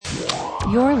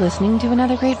You're listening to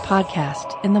another great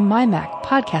podcast in the MyMac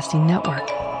Podcasting Network.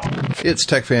 It's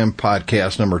TechFam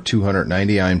Podcast number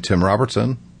 290. I'm Tim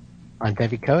Robertson. I'm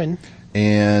David Cohen.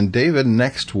 And David,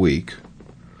 next week,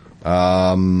 supposed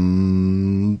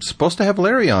to have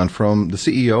Larry on from the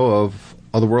CEO of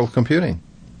Otherworld Computing.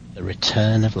 The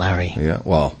return of Larry. Yeah,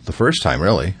 well, the first time,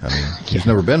 really. I mean, he's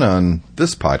never been on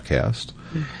this podcast.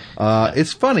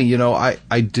 It's funny, you know,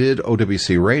 I did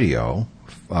OWC Radio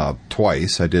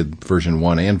twice. I did version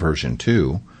 1 and version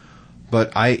 2.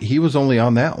 But he was only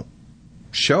on that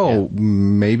show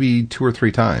maybe 2 or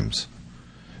 3 times.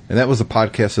 And that was a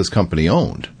podcast his company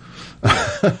owned.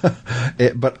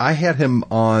 But I had him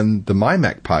on the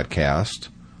MyMac podcast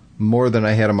more than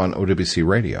I had him on OWC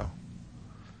Radio.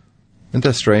 Isn't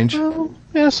that strange? Well,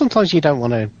 yeah, sometimes you don't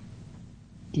want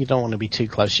to be too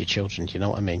close to your children, do you know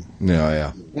what I mean?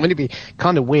 Yeah. Wouldn't it be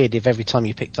kind of weird if every time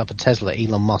you picked up a Tesla,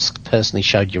 Elon Musk personally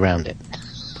showed you around it?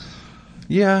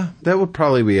 Yeah, that would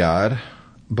probably be odd.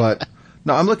 But,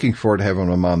 no, I'm looking forward to having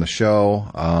him on the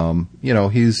show. You know,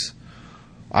 he's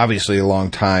obviously a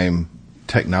long-time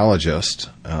technologist.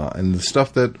 And the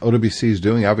stuff that OWC is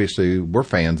doing, obviously, we're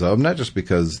fans of. Not just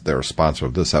because they're a sponsor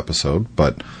of this episode,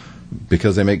 but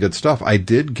because they make good stuff. I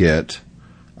did get...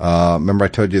 remember I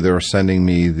told you they were sending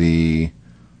me the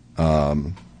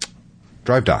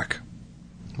Drive Dock.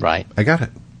 Right. I got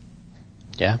it.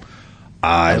 Yeah.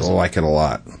 I like it a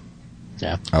lot.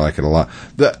 Yeah. I like it a lot.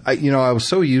 I was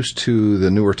so used to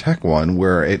the newer tech one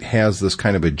where it has this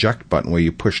kind of eject button where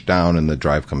you push down and the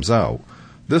drive comes out.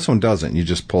 This one doesn't. You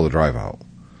just pull the drive out.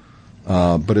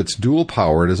 But it's dual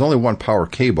powered. There's only one power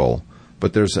cable,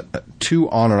 but there's 2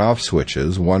 on and off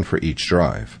switches, one for each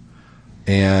drive.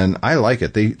 And I like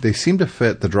it. They seem to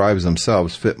fit, the drives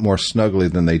themselves fit more snugly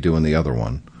than they do in the other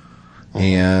one.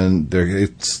 And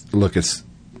it's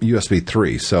USB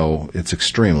 3, so it's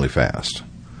extremely fast.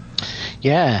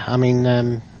 Yeah, I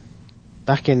mean,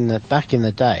 back in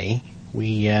the day,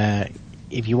 we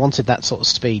if you wanted that sort of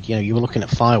speed, you know, you were looking at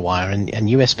FireWire and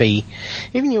USB.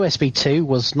 Even USB 2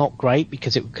 was not great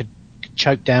because it could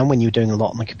choke down when you were doing a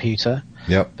lot on the computer.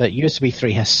 Yep. But USB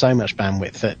 3 has so much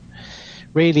bandwidth that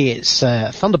really it's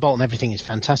Thunderbolt and everything is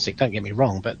fantastic. Don't get me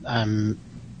wrong, but USB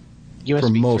for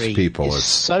most 3 people, is it's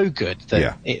so good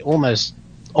that it almost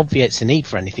obviates the need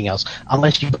for anything else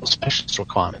unless you've got specialist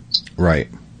requirements. Right.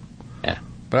 Yeah.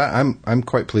 But I'm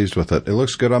quite pleased with it. It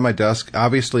looks good on my desk.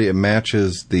 Obviously, it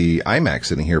matches the iMac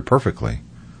sitting here perfectly.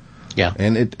 Yeah.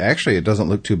 And it doesn't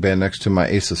look too bad next to my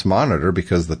Asus monitor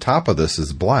because the top of this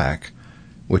is black,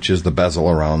 which is the bezel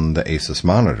around the Asus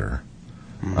monitor.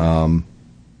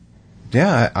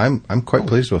 Yeah, I'm quite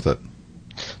pleased with it.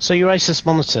 So your Asus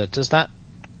monitor, does that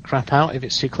crap out if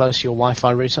it's too close to your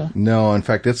Wi-Fi router? No, in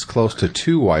fact, it's close to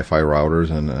 2 Wi-Fi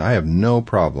routers, and I have no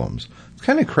problems. It's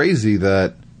kind of crazy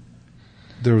that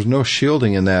there was no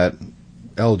shielding in that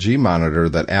LG monitor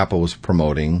that Apple was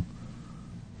promoting,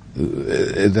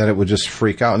 that it would just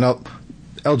freak out. Now,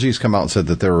 LG's come out and said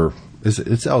that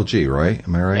it's LG, right?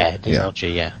 Am I right? Yeah, it is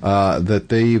LG, yeah. That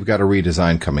they've got a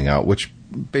redesign coming out, which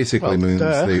basically means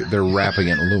they're wrapping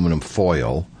it in aluminum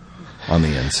foil on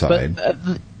the inside.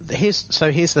 But here's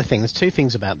the thing. There's 2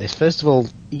 things about this. First of all,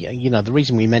 you know, the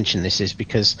reason we mention this is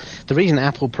because the reason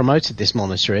Apple promoted this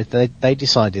monitor is they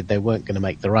decided they weren't going to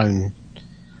make their own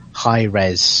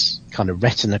high-res kind of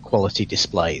retina quality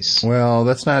displays. Well,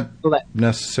 that's not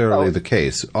necessarily the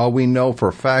case. All we know for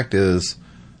a fact is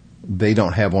they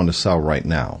don't have one to sell right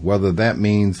now. Whether that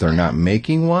means they're not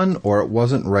making one or it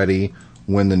wasn't ready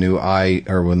when the new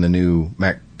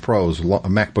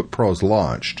MacBook Pros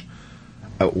launched.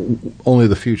 Only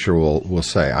the future will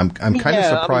say. I'm kind of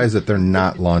surprised that they're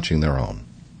not launching their own.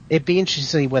 It'd be interesting to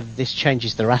see whether this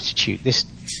changes their attitude. This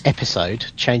episode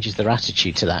changes their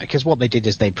attitude to that, because what they did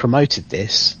is they promoted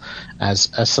this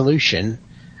as a solution,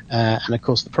 and of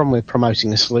course the problem with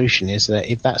promoting a solution is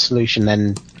that if that solution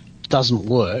then doesn't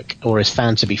work or is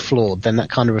found to be flawed, then that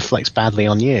kind of reflects badly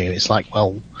on you. It's like,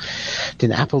 well,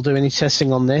 didn't Apple do any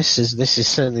testing on this? This is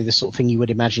certainly the sort of thing you would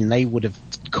imagine they would have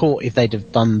caught if they'd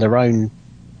have done their own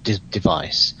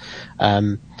device.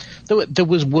 There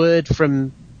was word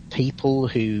from people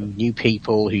who knew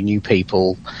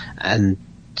people, and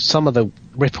some of the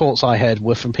reports I heard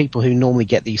were from people who normally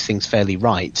get these things fairly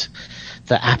right,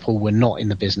 that Apple were not in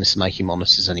the business of making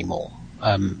monitors anymore.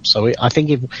 So I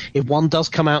think if one does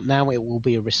come out now, it will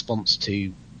be a response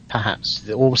to perhaps,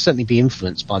 or will certainly be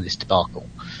influenced by this debacle.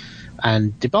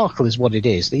 And debacle is what it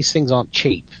is. These things aren't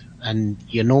cheap, and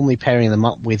you're normally pairing them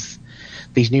up with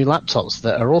these new laptops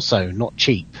that are also not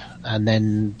cheap. And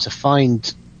then to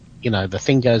find, you know, the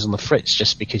thing goes on the fritz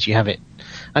just because you have it.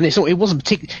 And it wasn't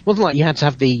like you had to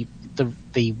have the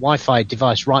the Wi-Fi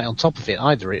device right on top of it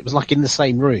either. It was like in the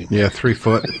same room. Yeah, 3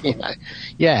 foot. You know?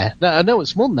 Yeah. No,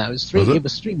 it's more than that. It was 3. Was it? It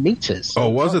was 3 meters. Oh,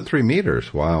 was it 3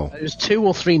 meters? Wow. It was 2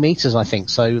 or 3 meters, I think.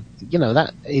 So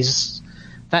that is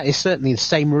certainly the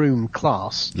same room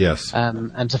class. Yes.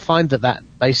 And to find that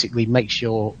basically makes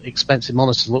your expensive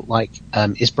monitor look like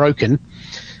is broken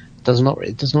does not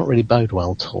really bode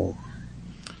well at all.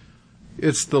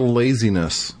 It's the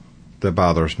laziness that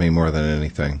bothers me more than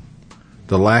anything.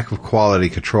 The lack of quality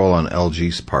control on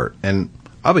LG's part. And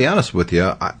I'll be honest with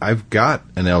you, I've got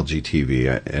an LG TV.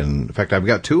 And in fact, I've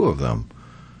got 2 of them.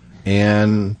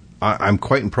 And I'm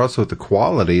quite impressed with the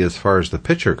quality as far as the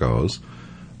picture goes.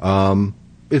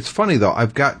 It's funny, though.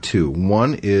 I've got 2.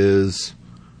 One is,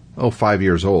 5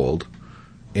 years old.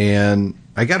 And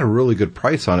I got a really good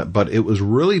price on it, but it was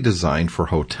really designed for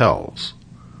hotels.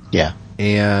 Yeah.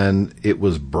 And it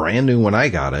was brand new when I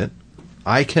got it.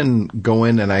 I can go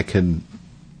in and I can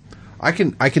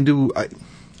do,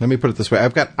 let me put it this way.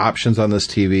 I've got options on this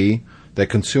TV that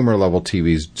consumer level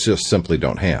TVs just simply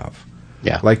don't have.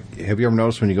 Yeah. Like, have you ever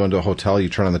noticed when you go into a hotel, you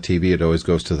turn on the TV, it always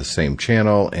goes to the same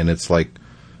channel, and it's like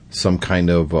some kind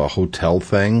of a hotel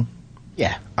thing?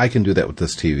 Yeah. I can do that with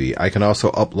this TV. I can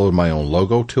also upload my own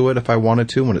logo to it if I wanted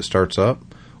to when it starts up,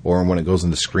 or when it goes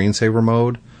into screensaver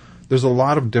mode. There's a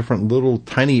lot of different little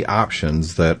tiny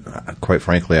options that, quite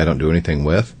frankly, I don't do anything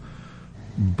with,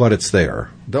 but it's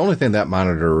there. The only thing that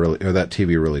monitor really, or that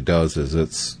TV really does is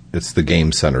it's the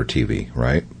Game Center TV,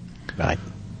 right? Right.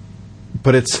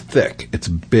 But it's thick. It's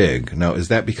big. Now, is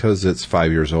that because it's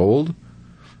 5 years old?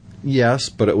 Yes,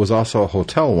 but it was also a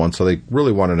hotel one, so they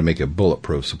really wanted to make it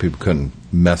bulletproof so people couldn't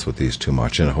mess with these too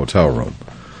much in a hotel room.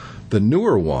 The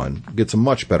newer one gets a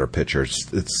much better picture.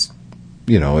 It's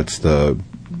the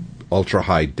ultra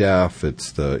high def.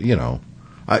 It's the,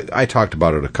 I talked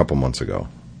about it a couple months ago.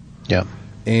 Yeah.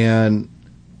 And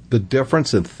the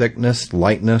difference in thickness,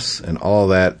 lightness, and all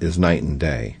that is night and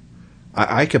day.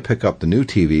 I could pick up the new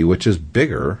TV, which is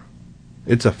bigger.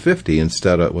 It's a 50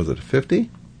 instead of, was it a 50?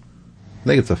 I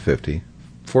think it's a 50.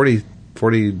 40,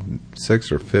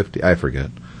 46 or 50, I forget.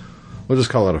 We'll just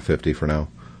call it a 50 for now.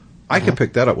 I can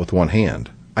pick that up with one hand.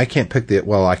 I can't pick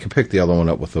I can pick the other one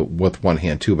up with one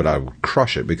hand too, but I would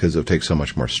crush it because it would take so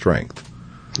much more strength.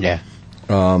 Yeah.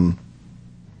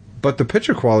 But the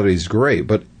picture quality is great.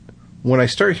 But when I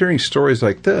start hearing stories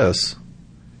like this,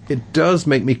 it does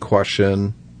make me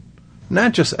question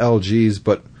not just LG's,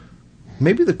 but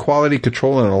maybe the quality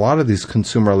control in a lot of these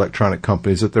consumer electronic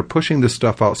companies, that they're pushing this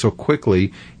stuff out so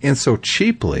quickly and so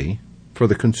cheaply for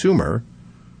the consumer.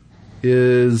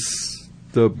 Is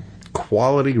the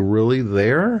quality really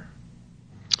there?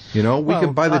 We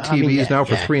can buy the TVs now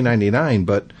for $3.99,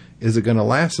 but is it going to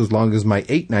last as long as my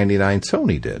 $8.99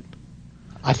 Sony did?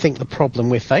 I think the problem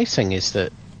we're facing is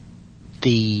that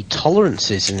the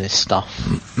tolerances in this stuff,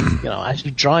 as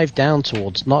you drive down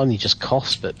towards not only just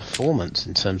cost but performance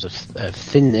in terms of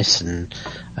thinness and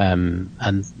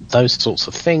those sorts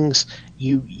of things,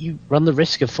 you run the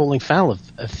risk of falling foul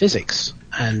of physics,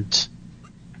 and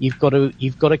you've got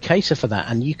to cater for that.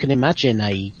 And you can imagine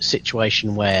a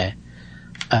situation where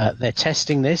they're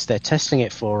testing this, they're testing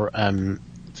it for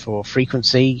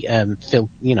frequency,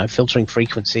 filtering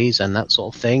frequencies and that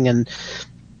sort of thing, and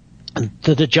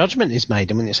the judgment is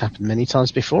made. I mean, it's happened many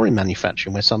times before in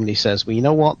manufacturing where somebody says, well, you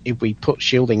know what, if we put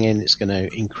shielding in, it's going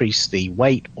to increase the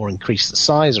weight or increase the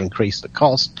size or increase the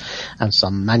cost. And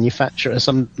some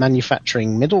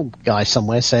manufacturing middle guy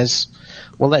somewhere says,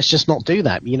 well, let's just not do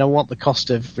that. You know what, the cost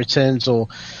of returns or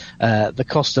the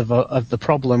cost of the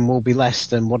problem will be less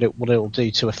than what it will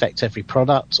do to affect every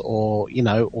product, or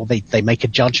they make a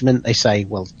judgment. They say,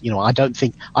 well, I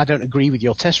don't agree with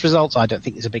your test results. I don't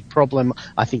think it's a big problem.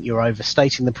 I think you're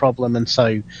overstating the problem, and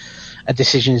so a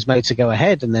decision is made to go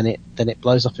ahead, and then it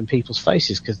blows up in people's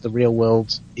faces because the real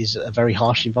world is a very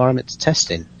harsh environment to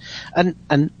test in.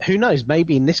 And who knows?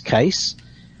 Maybe in this case,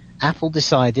 Apple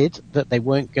decided that they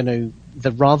weren't going to.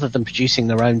 Rather than producing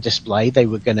their own display, they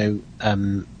were going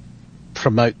to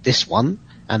promote this one,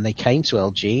 and they came to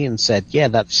LG and said, yeah,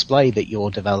 that display that you're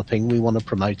developing, we want to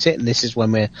promote it, and this is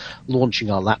when we're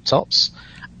launching our laptops,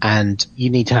 and you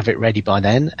need to have it ready by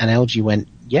then. And LG went,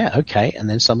 yeah, okay, and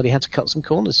then somebody had to cut some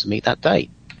corners to meet that date,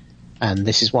 and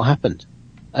this is what happened.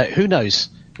 Who knows?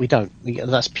 We don't.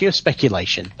 That's pure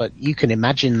speculation, but you can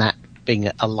imagine that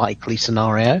being a likely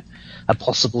scenario, a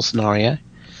possible scenario.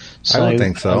 So, I don't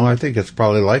think so. I think it's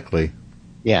probably likely.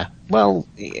 Yeah. Well,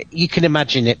 you can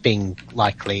imagine it being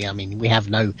likely. I mean, we have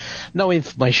no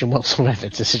information whatsoever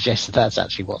to suggest that that's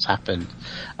actually what's happened.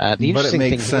 The interesting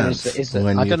thing here is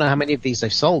that I don't know how many of these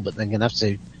they've sold, but they're going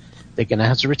to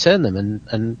have to return them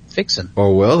and fix them.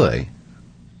 Or will they?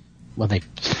 Well,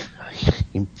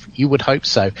 you would hope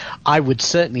so. I would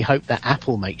certainly hope that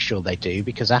Apple makes sure they do,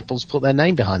 because Apple's put their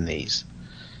name behind these.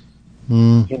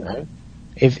 You know,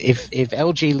 if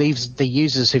LG leaves the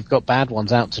users who've got bad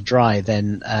ones out to dry,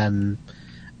 then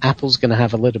Apple's going to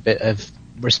have a little bit of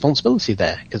responsibility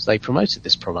there because they promoted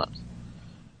this product.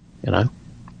 You know,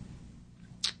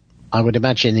 I would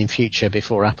imagine in future,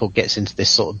 before Apple gets into this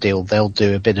sort of deal, they'll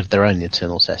do a bit of their own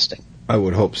internal testing. I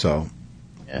would hope so.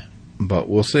 Yeah, but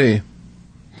we'll see.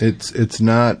 It's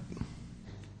not.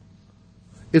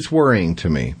 It's worrying to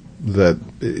me that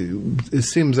it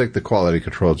seems like the quality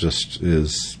control just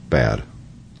is bad.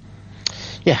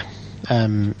 Yeah,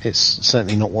 it's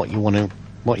certainly not what you want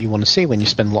to see when you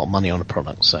spend a lot of money on a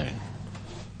product.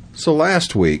 So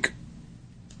last week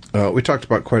we talked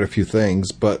about quite a few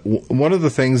things, but one of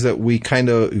the things that we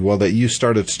that you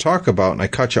started to talk about, and I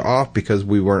cut you off because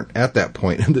we weren't at that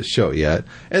point in the show yet,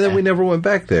 and then we never went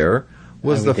back there,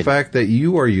 was the fact that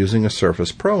you are using a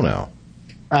Surface Pro now.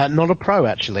 Not a Pro,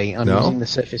 actually. I'm using the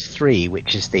Surface 3,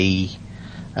 which is the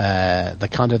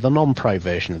kind of the non-Pro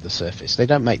version of the Surface. They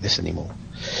don't make this anymore.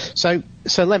 So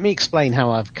let me explain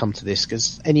how I've come to this,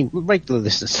 because any regular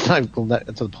listeners to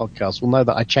the podcast will know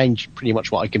that I change pretty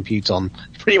much what I compute on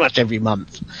pretty much every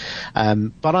month.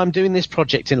 But I'm doing this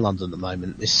project in London at the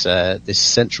moment, this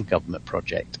central government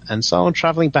project, and so I'm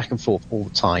travelling back and forth all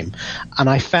the time. And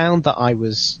I found that I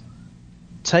was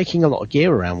taking a lot of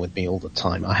gear around with me all the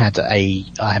time. I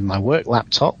had my work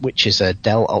laptop, which is a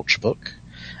Dell Ultrabook,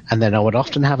 and then I would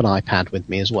often have an iPad with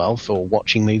me as well for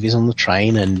watching movies on the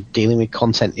train and dealing with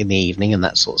content in the evening and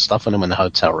that sort of stuff when I'm in a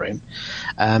hotel room.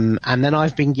 And then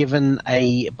I've been given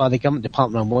by the government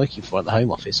department I'm working for at the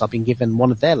Home Office, I've been given one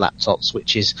of their laptops,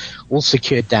 which is all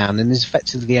secured down and is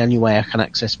effectively the only way I can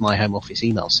access my Home Office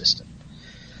email system.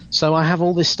 So I have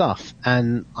all this stuff,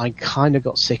 and I kind of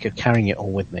got sick of carrying it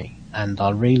all with me. And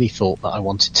I really thought that I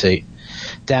wanted to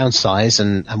downsize,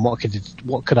 and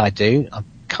what could I do? I've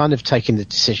kind of taken the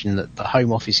decision that the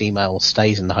Home Office email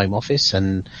stays in the Home Office,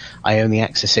 and I only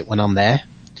access it when I'm there,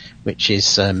 which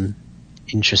is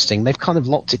interesting. They've kind of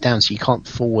locked it down so you can't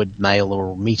forward mail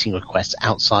or meeting requests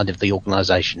outside of the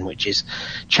organisation, which is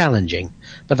challenging.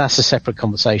 But that's a separate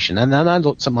conversation. And then I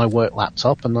looked at my work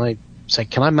laptop and I said,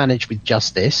 can I manage with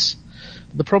just this?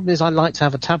 But the problem is I like to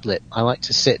have a tablet. I like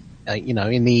to sit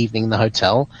in the evening in the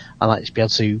hotel. I like to be able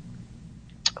to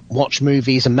watch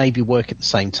movies and maybe work at the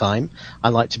same time. I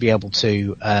like to be able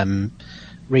to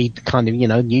read kind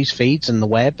of, news feeds and the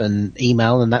web and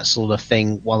email and that sort of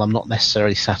thing while I'm not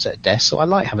necessarily sat at a desk. So I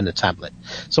like having a tablet.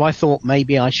 So I thought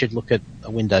maybe I should look at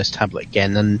a Windows tablet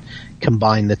again and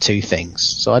combine the two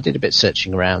things. So I did a bit of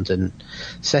searching around and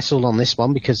settled on this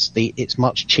one because it's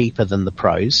much cheaper than the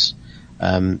Pros.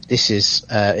 This is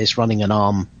it's running an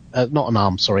an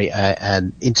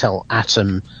Intel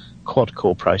Atom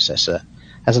quad-core processor.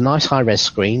 Has a nice high-res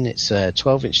screen. It's a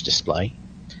 12-inch display.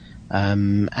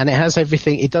 And it has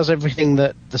everything. It does everything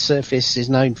that the Surface is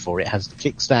known for. It has the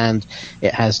kickstand.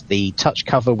 It has the touch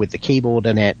cover with the keyboard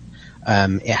in it.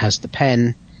 It has the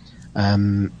pen.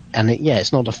 And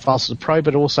it's not as fast as a Pro,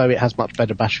 but also it has much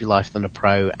better battery life than a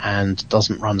Pro and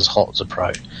doesn't run as hot as a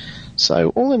Pro. So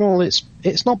all in all,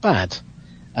 it's not bad.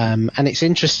 And it's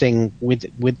interesting with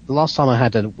the last time I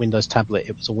had a Windows tablet,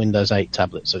 it was a Windows 8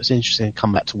 tablet. So it's interesting to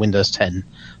come back to Windows 10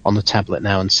 on the tablet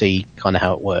now and see kind of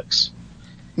how it works.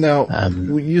 Now,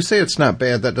 you say it's not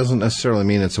bad. That doesn't necessarily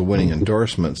mean it's a winning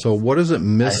endorsement. So what is it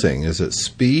missing? Is it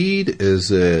speed?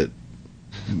 Is it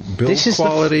build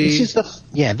quality?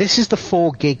 This is the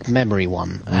 4 gig memory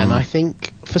one. And I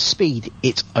think for speed,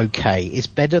 it's okay. It's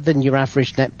better than your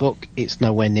average netbook. It's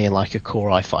nowhere near like a Core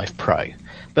i5 Pro.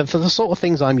 But for the sort of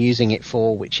things I'm using it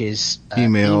for, which is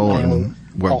email and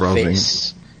web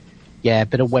browsing. Yeah, a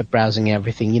bit of web browsing and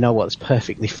everything. You know what? It's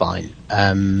perfectly fine.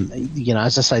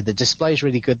 As I say, the display's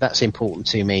really good. That's important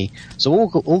to me. So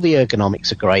all the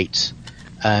ergonomics are great.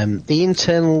 The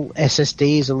internal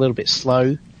SSD is a little bit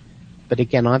slow. But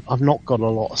again, I've not got a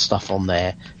lot of stuff on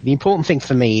there. The important thing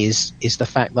for me is the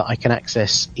fact that I can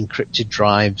access encrypted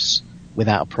drives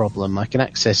without a problem. I can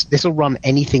access, this will run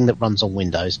anything that runs on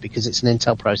Windows because it's an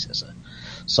Intel processor.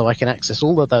 So I can access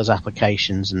all of those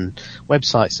applications and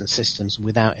websites and systems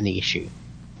without any issue.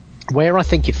 Where I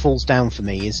think it falls down for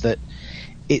me is that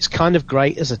it's kind of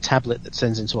great as a tablet that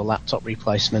turns into a laptop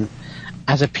replacement.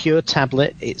 As a pure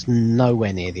tablet, it's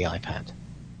nowhere near the iPad.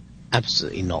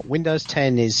 Absolutely not. Windows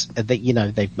 10 is that,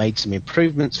 they've made some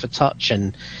improvements for touch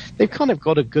and they've kind of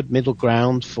got a good middle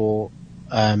ground for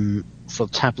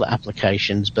tablet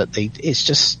applications, but it's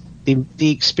just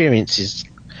the experience is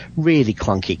really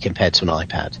clunky compared to an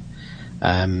iPad.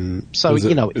 So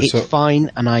it's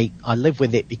fine, and I live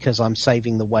with it because I'm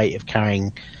saving the weight of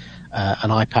carrying an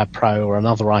iPad Pro or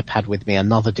another iPad with me,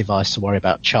 another device to worry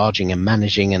about charging and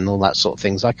managing and all that sort of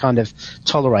things. I kind of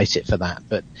tolerate it for that,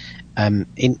 but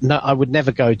I would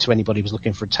never go to anybody who's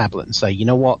looking for a tablet and say, you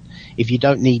know what, if you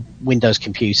don't need Windows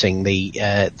computing,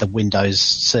 the Windows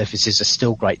Surfaces are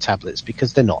still great tablets,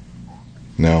 because they're not.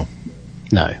 No.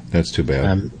 That's too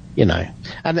bad.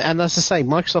 And as I say,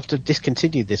 Microsoft have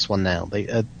discontinued this one now.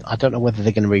 I don't know whether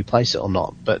they're going to replace it or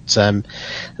not, but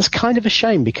that's kind of a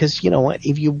shame, because, you know what,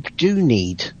 if you do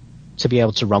need to be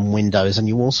able to run Windows and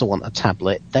you also want a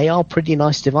tablet, they are pretty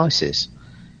nice devices.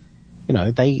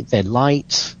 They're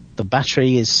light. The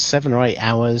battery is 7 or 8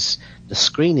 hours. The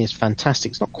screen is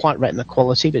fantastic. It's not quite Retina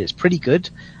quality, but it's pretty good.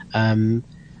 And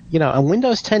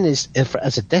Windows 10 as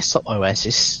a desktop OS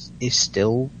is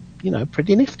still,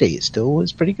 pretty nifty.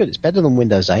 It's pretty good. It's better than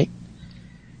Windows 8.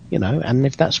 And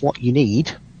if that's what you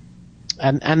need,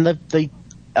 and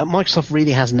Microsoft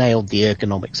really has nailed the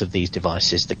ergonomics of these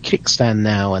devices. The kickstand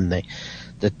now, and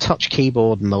the touch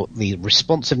keyboard, and the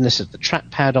responsiveness of the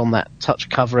trackpad on that touch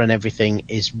cover and everything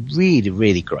is really,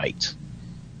 really great.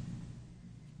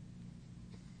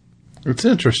 It's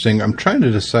interesting. I'm trying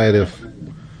to decide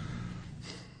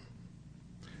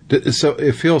so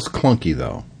it feels clunky,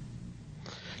 though.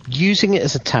 Using it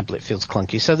as a tablet feels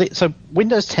clunky. So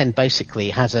Windows 10 basically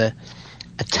has a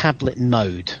tablet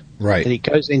mode, right, that it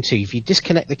goes into. If you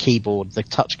disconnect the keyboard, the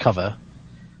touch cover,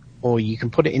 or you can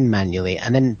put it in manually,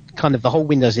 and then kind of the whole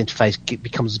Windows interface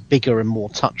becomes bigger and more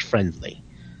touch-friendly.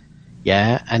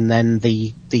 Yeah, and then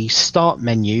the start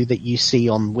menu that you see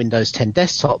on Windows 10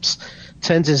 desktops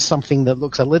turns into something that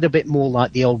looks a little bit more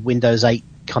like the old Windows 8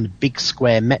 kind of big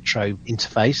square Metro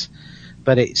interface,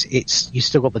 but it's you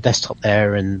still got the desktop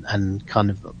there and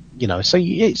kind of, so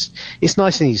it's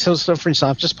nice and easy. So for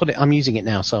instance, I'm using it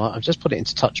now, so I've just put it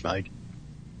into touch mode,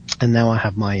 and now I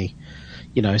have my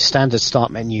standard start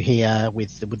menu here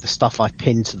with the stuff I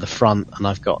pinned to the front, and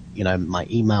I've got, my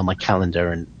email, my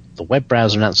calendar, and the web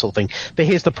browser and that sort of thing. But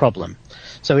here's the problem.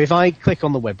 So if I click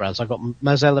on the web browser, I've got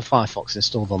Mozilla Firefox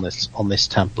installed on this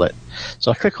tablet.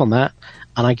 So I click on that,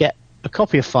 and I get a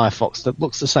copy of Firefox that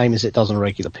looks the same as it does on a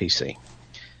regular PC.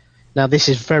 Now, this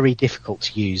is very difficult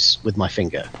to use with my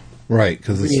finger. Right,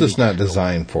 because it's just not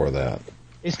designed for that.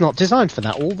 It's not designed for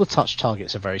that. All the touch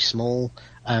targets are very small.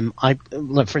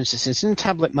 Look, for instance, it's in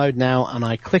tablet mode now, and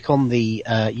I click on the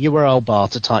URL bar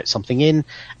to type something in,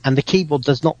 and the keyboard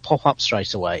does not pop up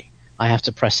straight away. I have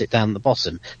to press it down at the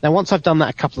bottom. Now, once I've done that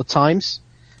a couple of times,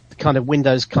 the kind of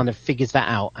Windows kind of figures that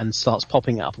out and starts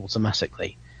popping it up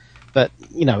automatically. But,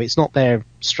 it's not there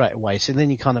straight away. So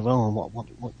then you kind of, what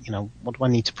do I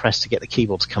need to press to get the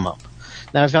keyboard to come up?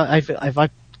 Now, if I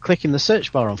click in the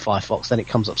search bar on Firefox, then it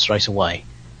comes up straight away.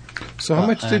 So how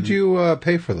much did you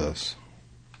pay for this?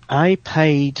 I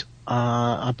paid,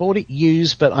 I bought it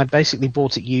used, but I basically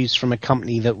bought it used from a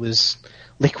company that was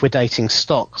liquidating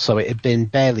stock, so it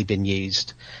had barely been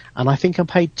used. And I think I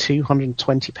paid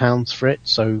 £220 for it,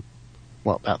 so,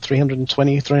 about $320,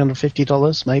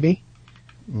 $350 maybe?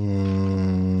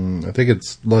 I think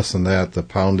it's less than that. The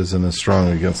pound isn't as strong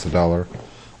against the dollar.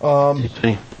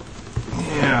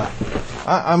 Yeah.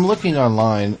 I'm looking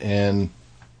online, and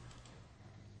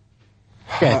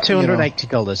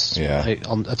 $280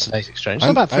 on today's exchange. So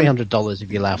about $300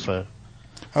 if you allow for.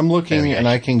 I'm looking, variation. And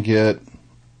I can get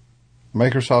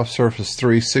Microsoft Surface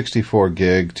 3 64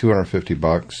 gig,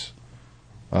 $250.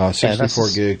 64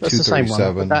 gig,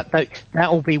 $237.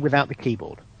 That will be without the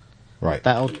keyboard. Right.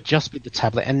 That'll just be the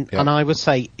tablet. And I would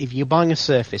say, if you're buying a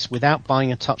Surface without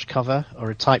buying a touch cover or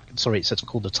it's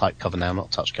called a type cover now, not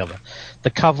touch cover.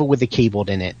 The cover with the keyboard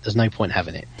in it, there's no point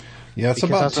having it. Yeah, it's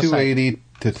about $280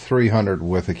 to $300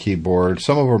 with a keyboard.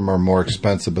 Some of them are more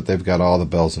expensive, but they've got all the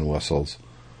bells and whistles.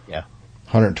 Yeah.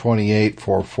 $128,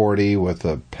 $440 with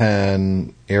a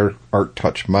pen, Art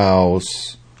Touch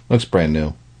mouse. Looks brand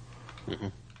new. Mm-hmm.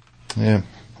 Yeah.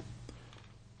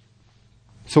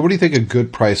 So what do you think a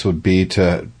good price would be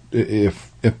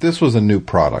if this was a new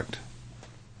product,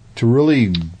 to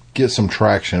really get some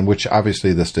traction, which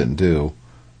obviously this didn't do?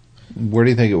 Where do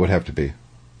you think it would have to be?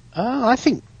 I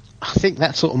think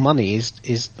that sort of money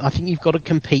is I think you've got to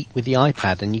compete with the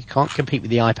iPad, and you can't compete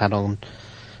with the iPad on.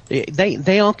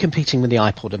 They are competing with the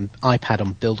iPad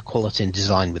on build quality and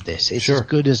design with this. It's as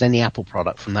good as any Apple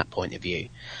product from that point of view.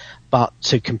 But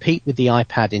to compete with the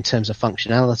iPad in terms of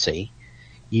functionality,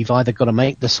 you've either got to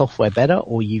make the software better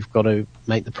or you've got to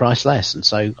make the price less. And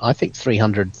so I think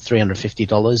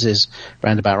 $350 is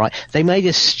round about right. They made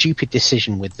a stupid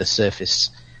decision with the Surface,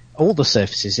 all the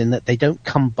Surfaces, in that they don't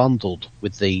come bundled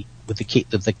with the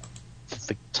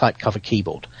the type cover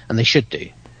keyboard, and they should do.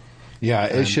 Yeah,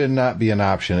 it should not be an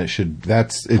option. It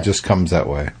just comes that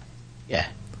way. Yeah.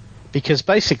 Because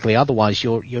basically, otherwise,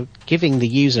 you're giving the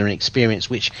user an experience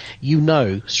which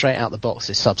straight out the box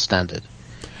is substandard.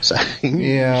 So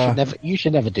you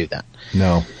should never do that.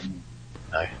 No.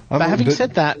 But having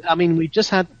said that, I mean, we've just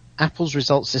had Apple's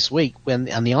results this week, and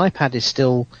the iPad is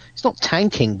still, it's not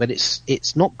tanking, but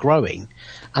it's not growing.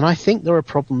 And I think there are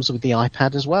problems with the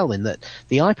iPad as well, in that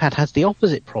the iPad has the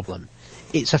opposite problem.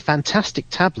 It's a fantastic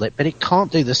tablet, but it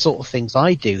can't do the sort of things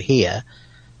I do here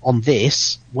on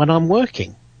this when I'm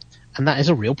working. And that is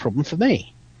a real problem for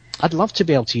me. I'd love to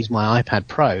be able to use my iPad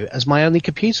Pro as my only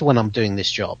computer when I'm doing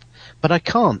this job, but I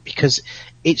can't because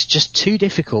it's just too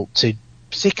difficult to,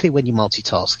 particularly when you're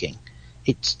multitasking.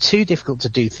 It's too difficult to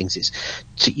do things.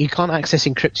 You can't access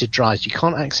encrypted drives. You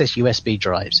can't access USB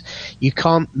drives. You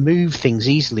can't move things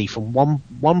easily from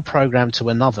one program to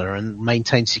another and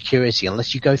maintain security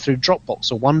unless you go through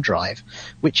Dropbox or OneDrive,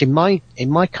 which in my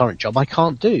current job I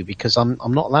can't do because I'm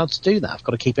not allowed to do that. I've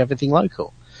got to keep everything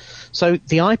local. So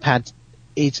the iPad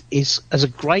is as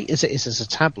great as it is as a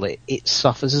tablet, it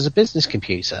suffers as a business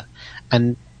computer,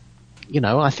 and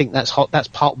I think that's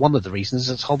part one of the reasons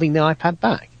it's holding the iPad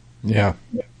back. Yeah.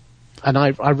 And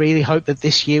I really hope that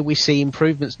this year we see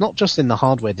improvements, not just in the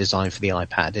hardware design for the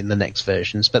iPad in the next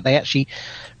versions, but they actually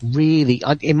really,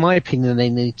 in my opinion, they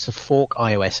need to fork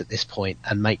iOS at this point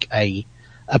and make a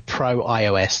pro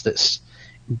iOS that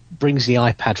brings the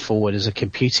iPad forward as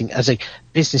a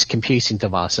business computing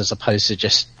device, as opposed to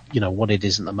just, what it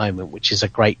is at the moment, which is a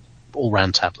great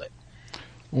all-round tablet.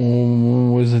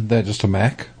 Isn't that just a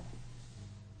Mac?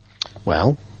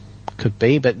 Well, could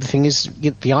be, but the thing is,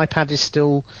 the iPad is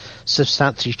still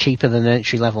substantially cheaper than an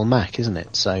entry-level Mac, isn't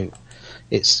it? So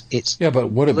it's yeah,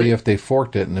 but would it be if they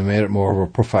forked it and they made it more of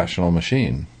a professional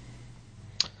machine?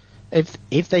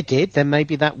 If they did, then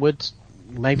maybe that's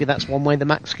one way the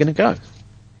Mac's going to go.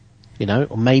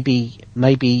 Or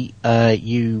maybe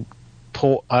you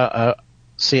port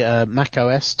Mac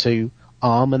OS to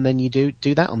ARM and then you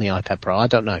do that on the iPad Pro. I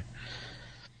don't know.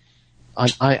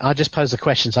 I just pose the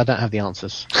questions. I don't have the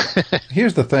answers.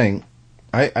 Here's the thing.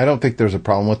 I don't think there's a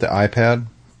problem with the iPad,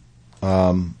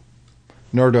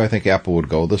 nor do I think Apple would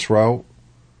go this route.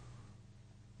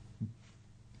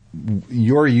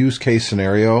 Your use case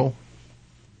scenario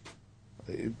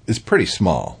is pretty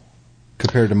small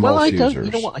compared to most users.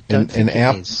 You know what? I don't think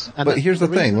it is. But here's the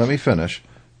thing. Let me finish.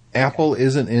 Apple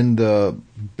isn't in the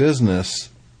business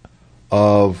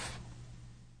of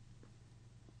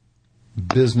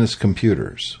business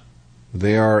computers.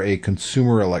 They are a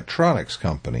consumer electronics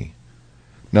company.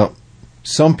 Now,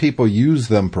 some people use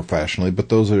them professionally, but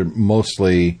those are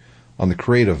mostly on the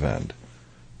creative end.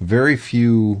 Very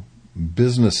few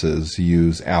businesses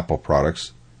use Apple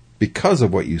products because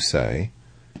of what you say,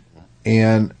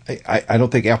 and I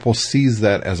don't think Apple sees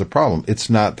that as a problem. It's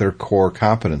not their core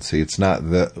competency. It's not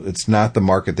the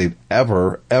market they've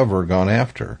ever gone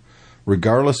after.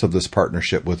 Regardless of this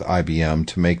partnership with IBM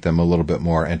to make them a little bit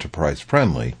more enterprise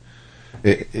friendly,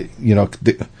 I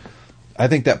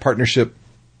think that partnership,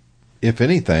 if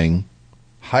anything,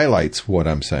 highlights what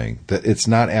I'm saying, that it's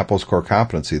not Apple's core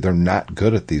competency. They're not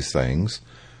good at these things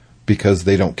because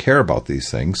they don't care about these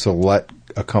things. So let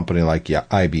a company like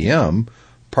IBM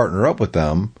partner up with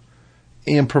them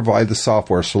and provide the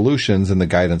software solutions and the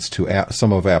guidance to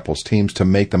some of Apple's teams to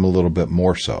make them a little bit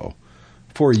more so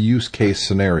for use case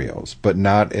scenarios, but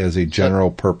not as a general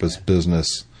purpose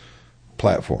business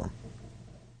platform.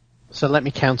 So let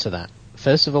me counter that.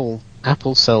 First of all,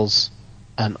 Apple sells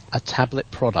a tablet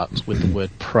product with the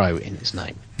word Pro in its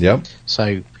name. Yep.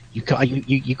 So you got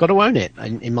to own it.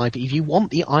 If you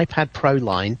want the iPad Pro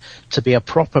line to be a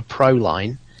proper Pro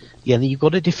line, then you've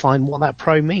got to define what that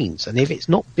Pro means. And if it's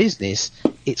not business,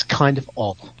 it's kind of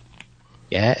odd.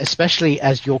 Yeah, especially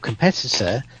as your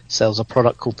competitor sells a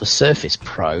product called the Surface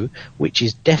Pro, which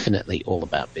is definitely all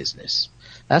about business.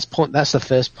 That's the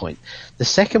first point. The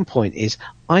second point is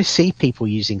I see people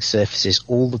using Surfaces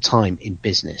all the time in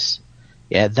business.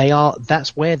 Yeah,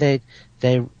 that's where they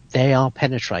are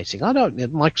penetrating.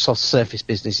 Microsoft's Surface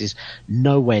business is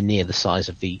nowhere near the size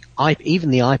of even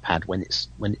the iPad when it's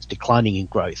declining in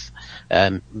growth.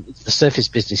 The Surface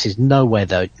business is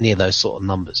nowhere near those sort of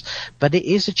numbers, but it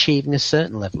is achieving a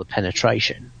certain level of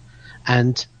penetration.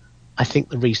 And I think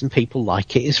the reason people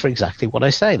like it is for exactly what I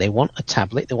say. They want a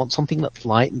tablet, they want something that's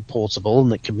light and portable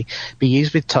and that can be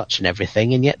used with touch and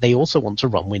everything, and yet they also want to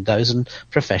run Windows and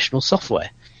professional software.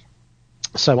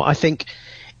 So I think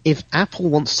if Apple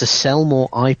wants to sell more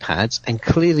iPads, and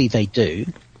clearly they do,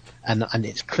 and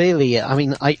it's clearly,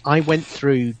 I went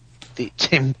through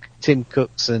Tim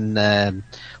Cook's and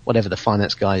whatever the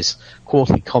finance guys'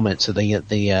 quarterly comments or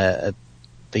the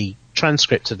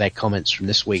transcript of their comments from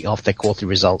this week after their quarterly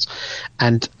results,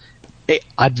 and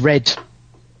I'd read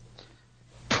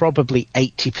probably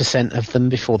 80% of them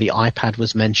before the iPad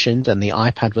was mentioned, and the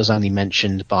iPad was only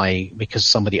mentioned because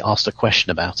somebody asked a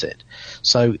question about it.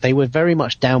 So they were very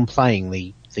much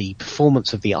downplaying the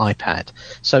performance of the iPad.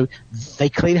 So they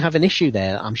clearly have an issue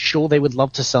there. I'm sure they would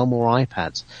love to sell more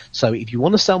iPads. So if you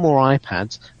want to sell more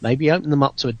iPads, maybe open them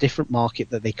up to a different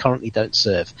market that they currently don't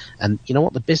serve. And you know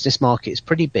what? The business market is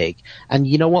pretty big. And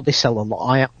you know what? They sell a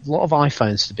lot of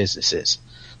iPhones to businesses.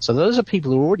 So those are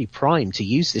people who are already primed to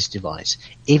use this device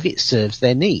if it serves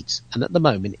their needs. And at the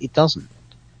moment, it doesn't.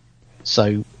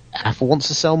 So Apple wants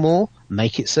to sell more,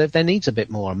 make it serve their needs a bit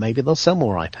more, and maybe they'll sell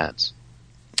more iPads.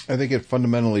 I think it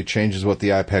fundamentally changes what the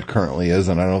iPad currently is,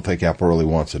 and I don't think Apple really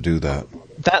wants to do that.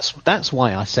 That's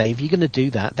why I say if you're going to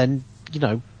do that, then,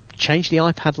 change the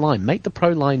iPad line. Make the Pro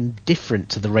line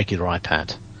different to the regular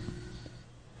iPad.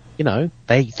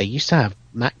 They used to have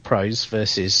Mac Pros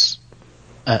versus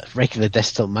regular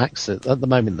desktop Macs. At the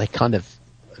moment, they kind of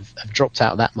have dropped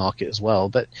out of that market as well.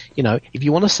 But, if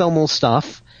you want to sell more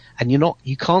stuff, and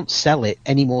you can't sell it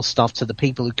any more stuff to the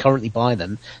people who currently buy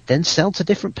them, then sell to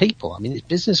different people. I mean, it's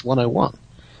business 101.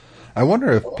 I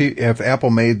wonder if Apple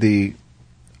made the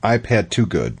iPad too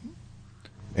good.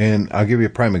 And I'll give you a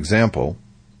prime example.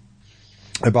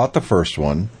 I bought the first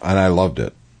one, and I loved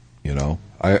it.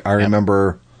 I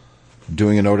remember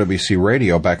doing an OWC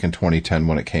radio back in 2010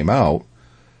 when it came out,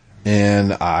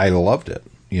 and I loved it.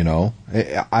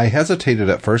 I hesitated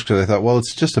at first because I thought, well,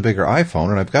 it's just a bigger iPhone,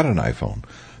 and I've got an iPhone.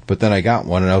 But then I got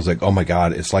one, and I was like, oh, my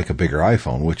God, it's like a bigger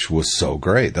iPhone, which was so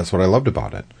great. That's what I loved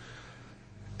about it.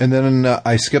 And then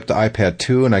I skipped the iPad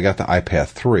 2, and I got the iPad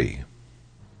 3.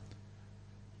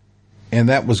 And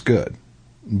that was good.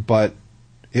 But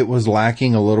it was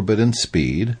lacking a little bit in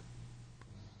speed,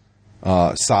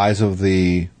 size of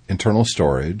the internal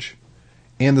storage,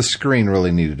 and the screen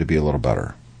really needed to be a little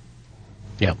better.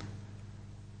 Yep.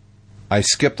 I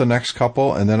skipped the next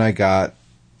couple, and then I got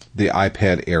the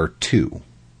iPad Air 2.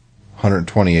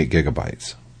 128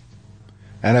 gigabytes.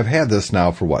 And I've had this now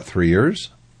for 3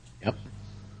 years? Yep.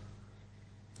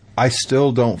 I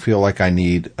still don't feel like I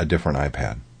need a different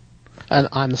iPad. And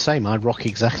I'm the same. I rock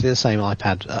exactly the same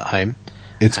iPad at home.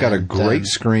 It's got a great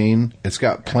screen. It's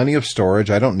got plenty of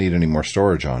storage. I don't need any more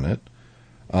storage on it.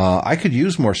 I could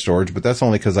use more storage, but that's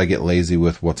only because I get lazy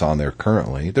with what's on there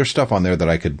currently. There's stuff on there that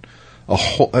I could...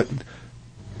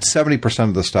 70%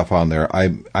 of the stuff on there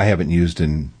I haven't used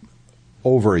in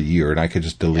over a year, and I could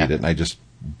just delete it, and I just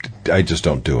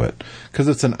don't do it because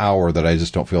it's an hour that I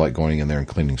just don't feel like going in there and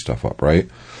cleaning stuff up, right?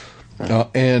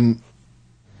 And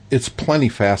it's plenty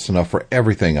fast enough for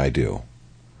everything I do.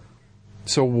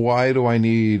 So why do I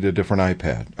need a different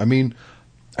iPad? I mean,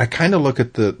 I kind of look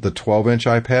at the 12-inch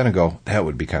iPad and go, that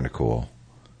would be kind of cool.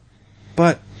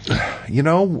 But,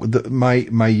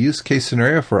 my use case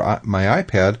scenario for my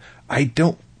iPad, I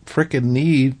don't frickin'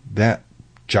 need that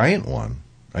giant one.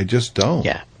 I just don't.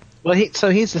 Yeah. Well, so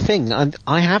here's the thing.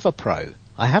 I have a Pro.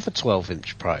 I have a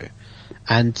 12-inch Pro.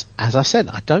 And as I said,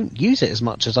 I don't use it as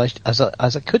much as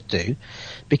I could do,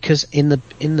 because in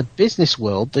the business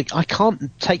world, I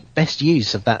can't make best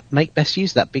use of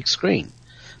that big screen,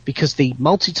 because the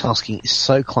multitasking is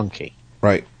so clunky.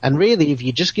 Right. And really, if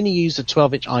you're just going to use a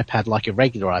 12-inch iPad like a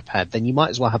regular iPad, then you might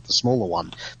as well have the smaller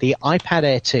one. The iPad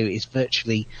Air 2 is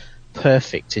virtually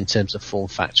perfect in terms of form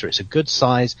factor. It's a good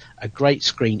size, a great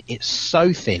screen. It's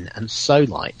so thin and so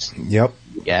light. Yep.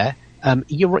 Yeah.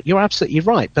 You're absolutely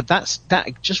right, but that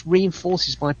just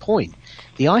reinforces my point.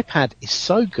 The iPad is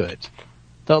so good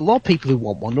that a lot of people who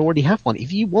want one already have one.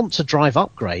 If you want to drive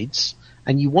upgrades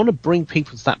and you want to bring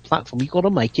people to that platform, you've got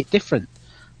to make it different.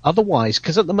 Otherwise,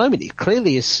 because at the moment it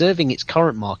clearly is serving its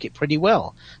current market pretty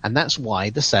well, and that's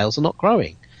why the sales are not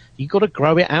growing. You've got to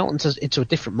grow it out into a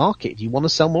different market if you want to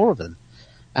sell more of them.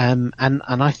 And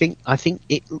I think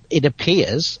it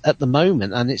appears at the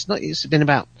moment, and it's been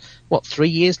about 3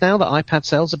 years now that iPad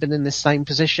sales have been in this same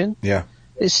position. Yeah.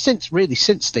 It's since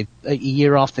a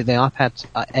year after the iPad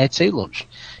Air 2 launched.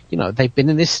 They've been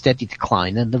in this steady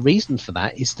decline, and the reason for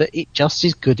that is that it just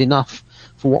is good enough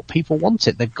for what people want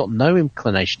it. They've got no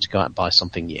inclination to go out and buy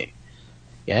something new.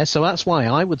 Yeah, so that's why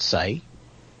I would say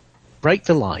break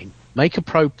the line. Make a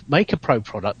pro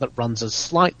product that runs a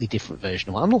slightly different version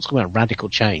of. I'm not talking about radical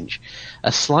change.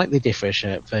 A slightly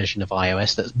different version of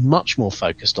iOS that's much more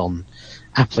focused on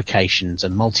applications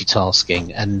and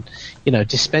multitasking, and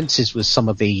dispenses with some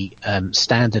of the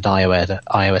standard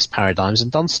iOS paradigms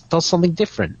and does something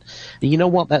different. And you know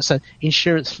what? That's an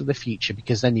insurance for the future,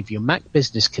 because then if your Mac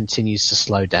business continues to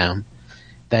slow down,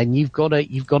 then you've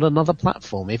got another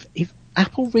platform. If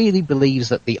Apple really believes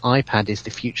that the iPad is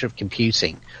the future of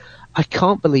computing, I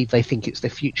can't believe they think it's the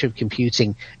future of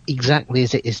computing exactly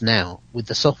as it is now, with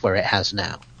the software it has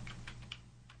now.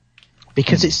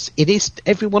 Because it is,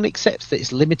 everyone accepts that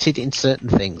it's limited in certain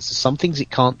things. There's some things it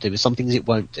can't do, some things it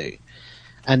won't do.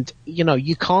 And,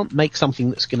 you can't make something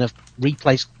that's going to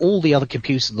replace all the other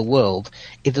computers in the world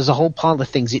if there's a whole pile of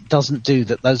things it doesn't do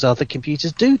that those other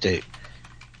computers do.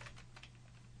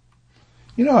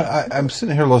 I'm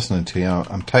sitting here listening to you.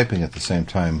 I'm typing at the same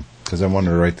time because I wanted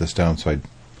to write this down so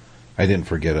I didn't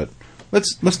forget it.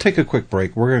 Let's take a quick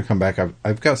break. We're going to come back.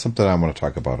 I've got something I want to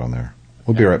talk about on there.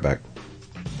 We'll be right back.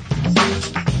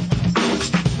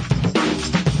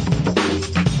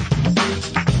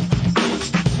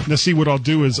 Now, see, what I'll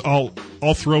do is I'll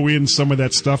throw in some of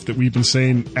that stuff that we've been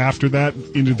saying after that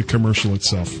into the commercial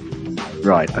itself.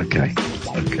 Right. Okay.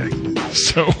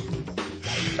 So,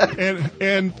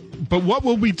 but what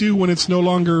will we do when it's no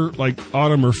longer like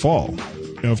autumn or fall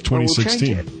of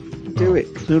 2016?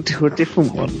 We'll do a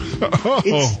different one.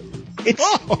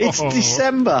 It's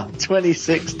December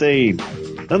 2016.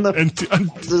 And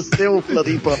the still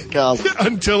bloody podcast.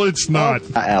 Until it's not.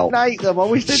 Nate them. I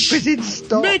wish they'd put in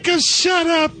stock. Make us shut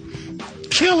up.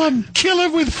 Kill him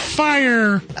with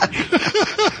fire.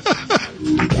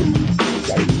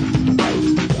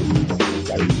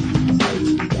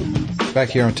 Back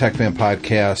here on Tech Fan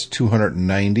Podcast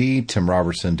 290, Tim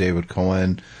Robertson, David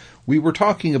Cohen. We were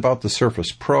talking about the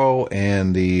Surface Pro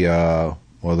and the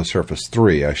Surface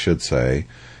 3, I should say,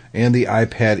 and the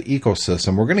iPad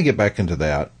ecosystem. We're going to get back into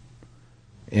that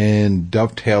and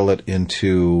dovetail it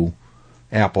into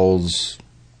Apple's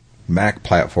Mac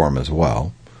platform as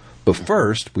well. But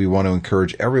first, we want to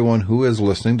encourage everyone who is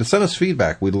listening to send us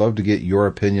feedback. We'd love to get your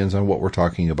opinions on what we're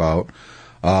talking about.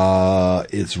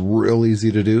 It's real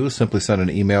easy to do. Simply send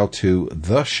an email to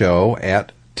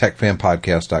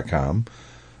theshow@techfanpodcast.com,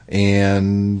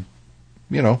 and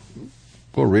we'll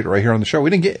read it right here on the show.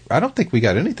 I don't think we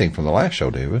got anything from the last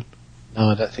show, David. No,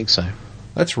 I don't think so.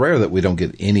 That's rare that we don't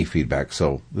get any feedback.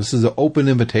 So this is an open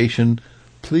invitation.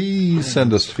 Please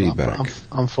send us feedback.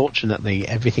 Unfortunately,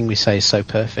 everything we say is so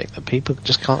perfect that people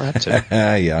just can't add to it.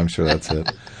 Yeah, I'm sure that's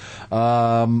it.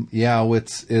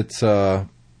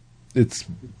 It's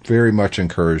very much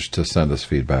encouraged to send us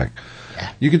feedback.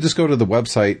 Yeah. You can just go to the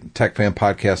website,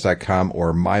 techfanpodcast.com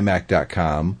or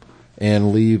mymac.com,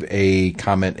 and leave a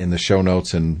comment in the show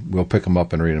notes, and we'll pick them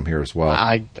up and read them here as well.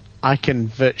 I can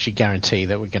virtually guarantee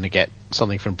that we're going to get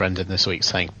something from Brendan this week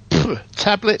saying,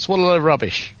 tablets, what a load of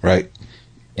rubbish. Right.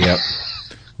 Yep.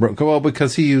 Well,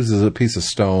 because he uses a piece of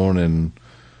stone and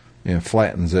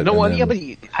flattens it. But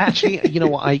actually, you know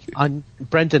what?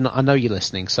 Brendan, I know you're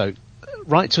listening, so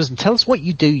write to us and tell us what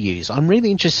you do use. I'm really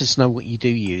interested to know what you do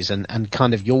use and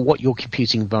kind of what your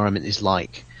computing environment is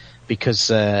like,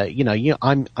 because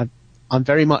I'm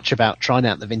very much about trying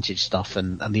out the vintage stuff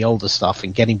and the older stuff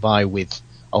and getting by with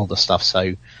older stuff.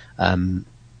 So I'd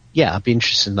be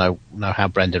interested to know how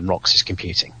Brendan rocks his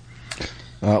computing.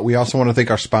 We also want to thank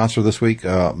our sponsor this week,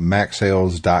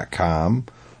 MacSales.com.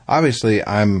 Obviously,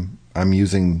 I'm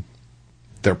using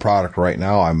their product right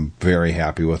now. I'm very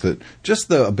happy with it. Just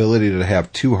the ability to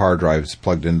have two hard drives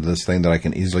plugged into this thing that I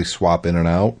can easily swap in and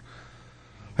out.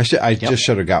 I just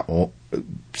should have got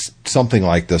something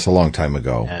like this a long time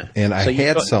ago. Yeah. And I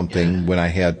had something when I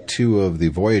had two of the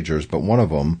Voyagers, but one of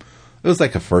them, it was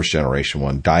like a first generation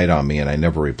one, died on me, and I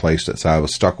never replaced it. So I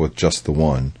was stuck with just the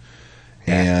one.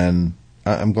 Yeah. And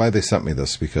I'm glad they sent me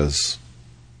this because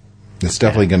it's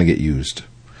definitely going to get used.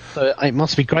 So it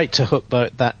must be great to hook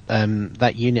that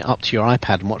unit up to your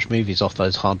iPad and watch movies off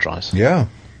those hard drives. Yeah.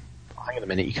 Hang on a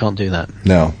minute, you can't do that.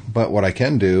 No, but what I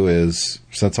can do is,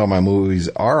 since all my movies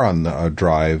are on this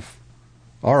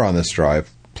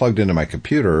drive, plugged into my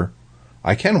computer,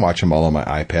 I can watch them all on my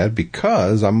iPad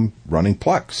because I'm running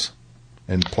Plex,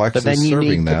 and Plex is serving that. But then you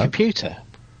need the computer.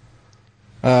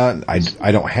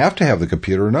 I don't have to have the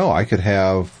computer. No, I could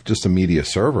have just a media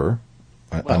server,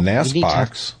 a NAS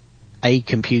box. A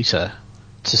computer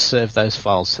to serve those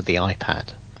files to the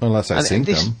iPad. Unless I sync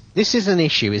them. This is an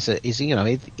issue. If the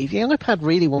iPad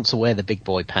really wants to wear the big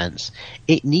boy pants,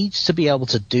 it needs to be able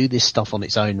to do this stuff on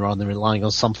its own rather than relying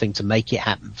on something to make it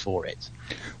happen for it.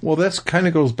 Well, that kind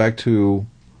of goes back to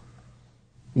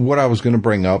what I was going to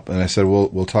bring up, and I said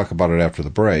we'll talk about it after the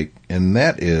break, and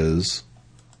that is,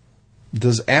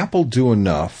 does Apple do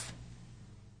enough?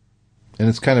 And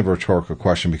it's kind of a rhetorical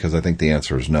question because I think the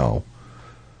answer is no.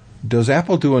 Does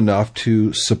Apple do enough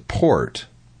to support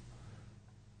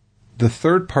the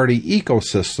third-party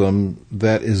ecosystem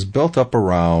that is built up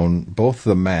around both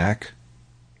the Mac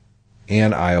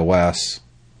and iOS,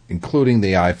 including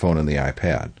the iPhone and the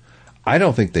iPad? I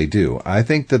don't think they do. I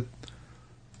think that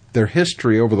their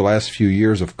history over the last few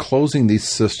years of closing these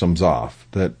systems off,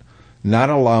 that not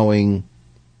allowing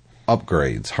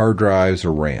upgrades, hard drives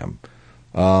or RAM,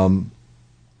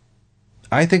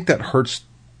 I think that hurts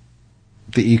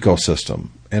the ecosystem.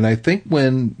 And I think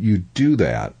when you do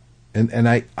that, and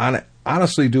I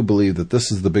honestly do believe that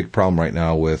this is the big problem right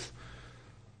now with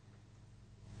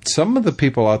some of the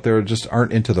people out there just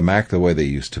aren't into the Mac the way they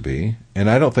used to be. And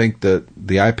I don't think that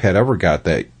the iPad ever got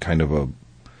that kind of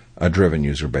a driven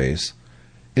user base,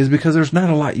 is because there's not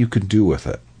a lot you can do with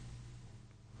it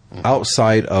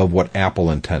outside of what Apple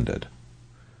intended.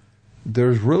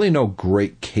 There's really no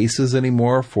great cases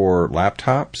anymore for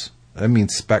laptops. I mean,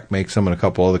 Spec makes them and a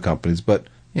couple other companies, but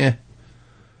yeah,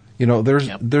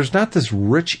 there's not this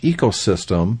rich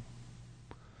ecosystem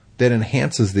that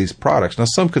enhances these products. Now,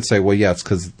 some could say, well, yeah, it's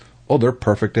because, they're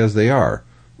perfect as they are.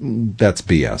 That's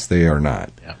BS. They are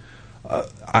not. Yeah.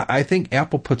 I think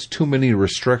Apple puts too many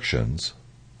restrictions,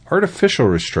 artificial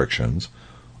restrictions,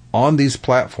 on these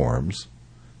platforms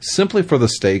simply for the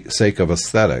sake of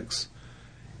aesthetics.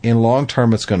 In long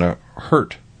term, it's going to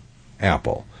hurt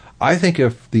Apple. I think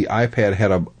if the iPad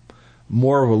had a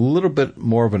little bit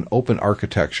more of an open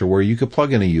architecture where you could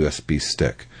plug in a USB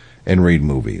stick and read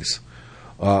movies,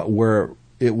 where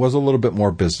it was a little bit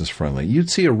more business friendly, you'd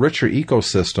see a richer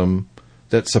ecosystem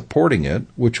that's supporting it,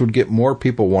 which would get more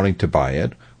people wanting to buy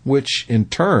it, which in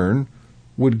turn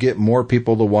would get more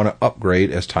people to want to upgrade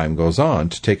as time goes on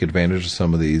to take advantage of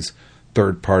some of these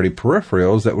third-party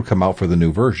peripherals that would come out for the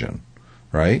new version,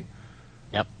 right?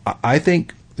 Yep. I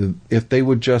think if they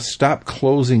would just stop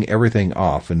closing everything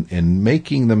off and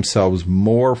making themselves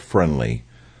more friendly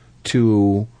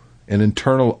to an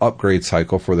internal upgrade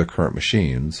cycle for their current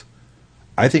machines,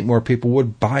 I think more people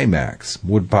would buy Macs,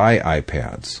 would buy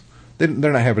iPads. They're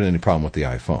not having any problem with the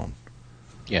iPhone.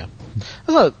 Yeah.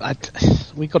 Although,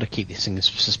 we've got to keep this in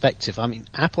perspective. I mean,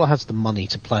 Apple has the money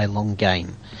to play a long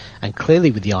game. And clearly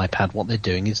with the iPad, what they're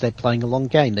doing is they're playing a long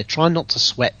game. They're trying not to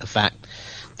sweat the fact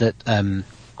that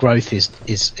growth is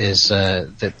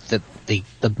that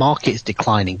the market is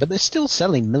declining, but they're still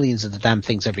selling millions of the damn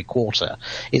things every quarter.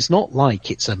 It's not like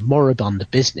it's a moribund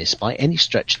business by any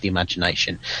stretch of the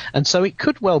imagination. And so it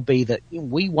could well be that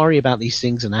we worry about these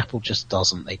things and Apple just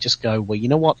doesn't. They just go, well, you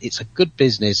know what? It's a good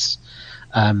business.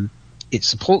 It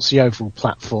supports the overall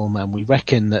platform, and we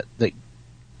reckon that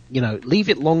leave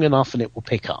it long enough and it will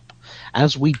pick up.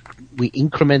 As we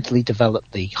incrementally develop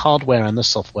the hardware and the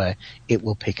software, it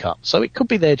will pick up. So it could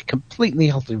be they're completely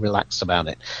healthily relaxed about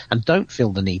it and don't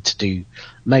feel the need to do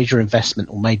major investment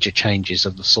or major changes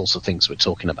of the sorts of things we're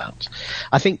talking about.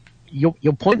 I think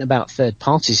your point about third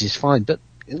parties is fine, but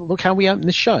look how we opened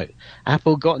the show.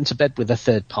 Apple got into bed with a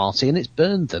third party and it's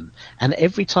burned them. And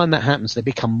every time that happens, they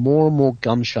become more and more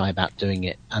gun-shy about doing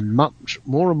it and much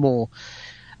more and more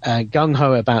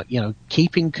gung-ho about,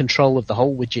 keeping control of the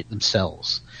whole widget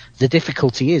themselves. The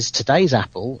difficulty is today's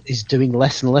Apple is doing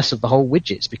less and less of the whole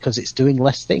widgets because it's doing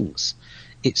less things.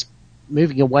 It's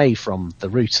moving away from the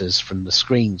routers, from the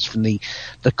screens, from the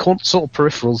sort of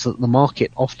peripherals that the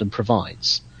market often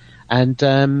provides.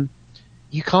 And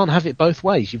you can't have it both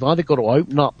ways. You've either got to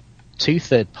open up to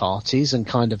third parties and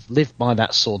kind of live by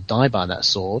that sword, die by that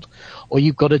sword, or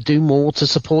you've got to do more to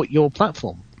support your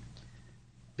platform.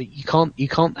 But you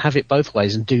can't have it both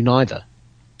ways and do neither.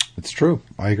 It's true.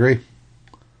 I agree.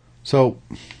 So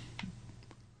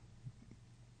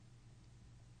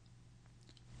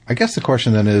I guess the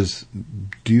question then is,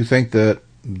 do you think that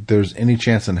there's any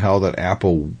chance in hell that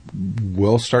Apple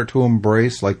will start to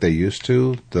embrace, like they used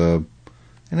to,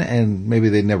 and maybe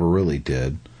they never really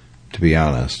did, to be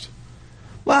honest?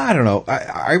 Well, I don't know.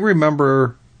 I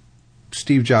remember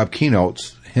Steve Jobs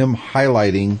keynotes, him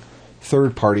highlighting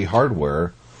third-party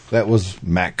hardware that was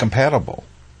Mac compatible.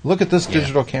 Look at this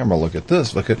digital camera. Look at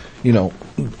this. Look at,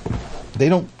 they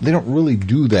don't really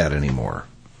do that anymore.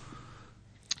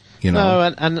 No,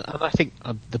 and I think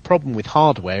the problem with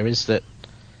hardware is that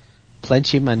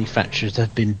plenty of manufacturers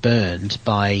have been burned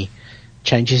by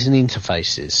changes in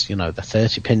interfaces, the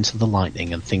 30 pins of the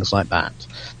Lightning and things like that.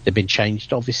 They've been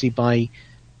changed, obviously, by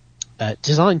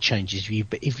design changes.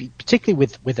 If you, particularly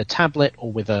with a tablet or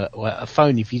with a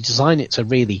phone, if you design it to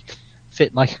really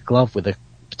fit like a glove with a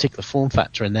particular form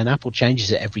factor and then Apple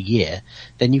changes it every year,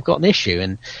 then you've got an issue.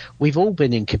 And we've all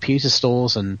been in computer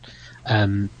stores and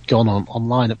gone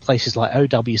online at places like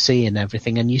OWC and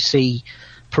everything, and you see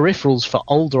peripherals for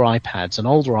older iPads and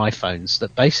older iPhones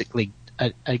that basically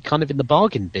are kind of in the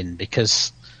bargain bin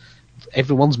because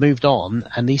everyone's moved on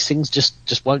and these things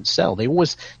just won't sell. They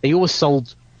always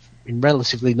sold in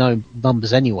relatively low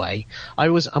numbers anyway.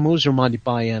 I'm always reminded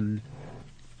by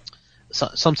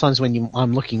sometimes when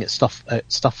I'm looking at stuff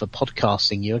for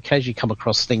podcasting, you occasionally come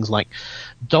across things like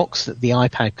docks that the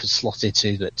iPad could slot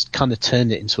into that kind of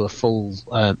turned it into a full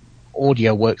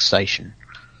audio workstation,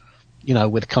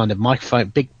 with kind of microphone,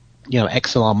 big,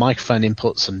 XLR microphone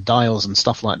inputs and dials and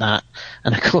stuff like that.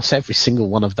 And of course, every single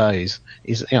one of those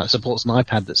is, supports an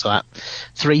iPad that's like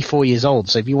 3-4 years old.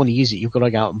 So if you want to use it, you've got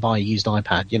to go out and buy a used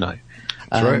iPad,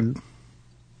 That's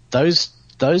right.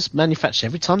 Those manufacturers,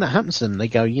 every time that happens to them, they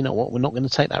go, you know what, we're not going to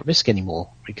take that risk anymore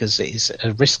because it is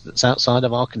a risk that's outside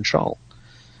of our control.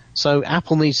 So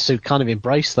Apple needs to kind of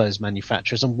embrace those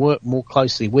manufacturers and work more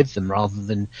closely with them rather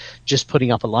than just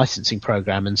putting up a licensing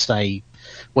program and say,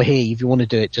 well, here, if you want to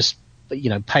do it, just,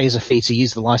 pay us a fee to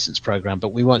use the license program,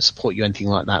 but we won't support you, anything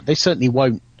like that. They certainly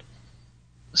won't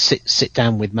sit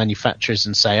down with manufacturers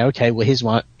and say, okay, well, here's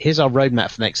our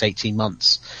roadmap for the next 18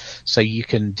 months, so you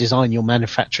can design your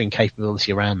manufacturing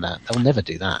capability around that. They'll never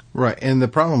do that. Right, and the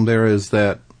problem there is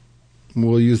that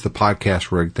we'll use the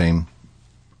podcast rig thing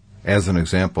as an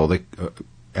example.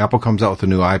 Apple comes out with a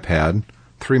new iPad.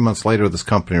 3 months later, this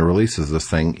company releases this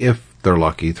thing. If they're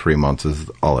lucky, 3 months is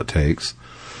all it takes.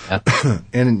 Yep.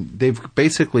 And they've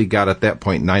basically got at that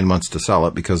point 9 months to sell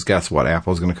it because guess what?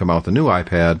 Apple's going to come out with a new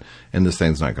iPad and this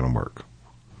thing's not going to work.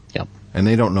 Yep. And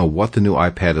they don't know what the new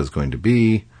iPad is going to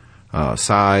be,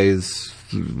 size.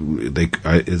 Are they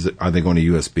going to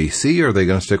USB-C or are they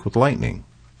going to stick with Lightning?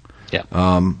 Yeah.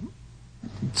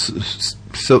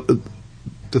 So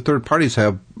the third parties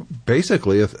have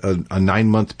basically a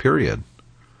 9-month period.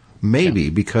 Maybe,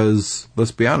 because,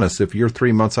 let's be honest, if you're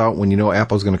 3 months out when you know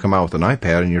Apple's going to come out with an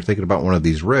iPad and you're thinking about one of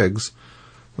these rigs,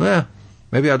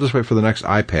 maybe I'll just wait for the next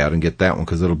iPad and get that one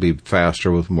because it'll be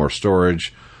faster with more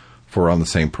storage for on the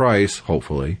same price,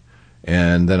 hopefully,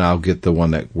 and then I'll get the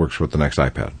one that works with the next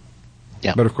iPad.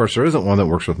 Yeah. But, of course, there isn't one that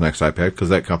works with the next iPad because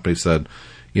that company said,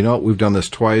 we've done this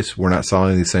twice. We're not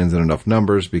selling these things in enough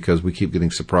numbers because we keep getting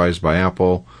surprised by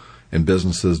Apple, and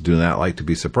businesses do not like to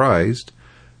be surprised.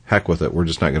 Heck with it. We're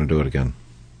just not going to do it again.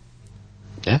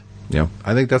 Yeah. Yeah.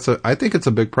 I think it's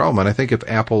a big problem. And I think if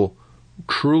Apple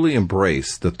truly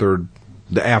embraced the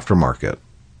aftermarket,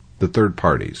 the third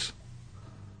parties,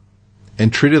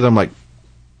 and treated them like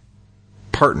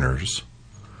partners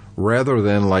rather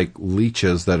than like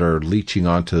leeches that are leeching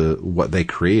onto what they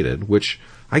created, which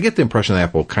I get the impression that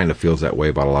Apple kind of feels that way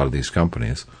about a lot of these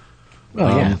companies.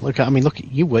 Oh, yeah. Look,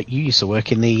 you used to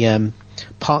work in the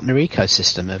partner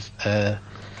ecosystem of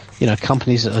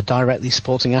companies that are directly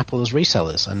supporting Apple as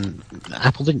resellers, and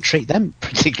Apple didn't treat them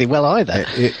particularly well either.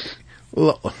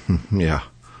 Yeah.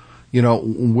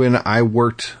 When I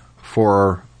worked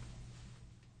for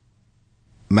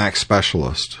Mac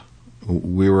Specialist,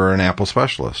 we were an Apple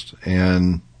specialist,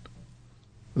 and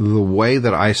the way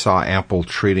that I saw Apple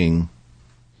treating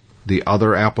the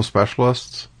other Apple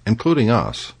specialists, including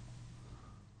us,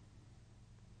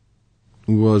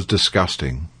 was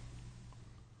disgusting.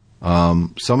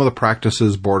 Some of the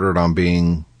practices bordered on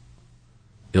being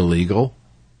illegal,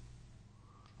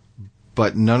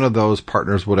 but none of those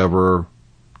partners would ever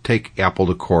take Apple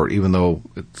to court, even though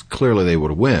it's clearly they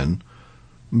would win,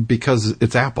 because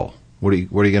it's Apple. What are you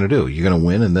going to do? You're going to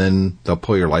win, and then they'll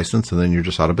pull your license, and then you're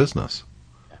just out of business.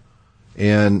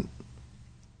 And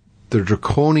the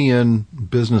draconian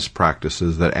business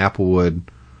practices that Apple would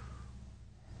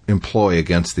employ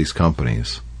against these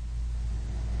companies.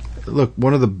 Look,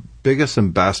 one of the biggest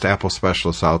and best Apple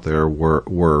specialists out there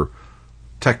were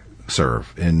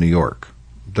TechServe in New York.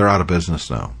 They're out of business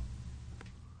now.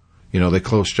 They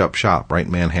closed up shop right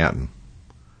in Manhattan.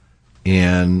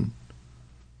 And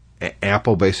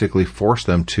Apple basically forced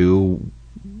them to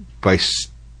by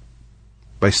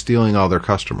stealing all their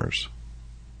customers.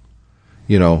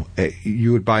 You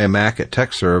would buy a Mac at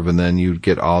TechServe and then you'd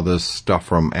get all this stuff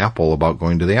from Apple about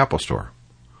going to the Apple Store.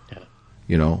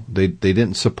 They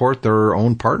didn't support their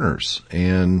own partners.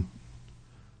 And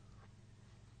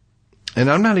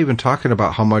I'm not even talking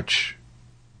about how much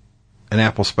an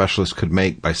Apple specialist could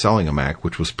make by selling a Mac,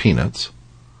 which was peanuts.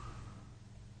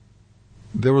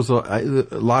 There was a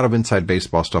lot of inside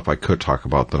baseball stuff I could talk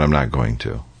about that I'm not going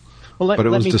to. But it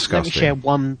was disgusting. Let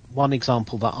me share one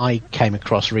example that I came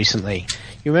across recently.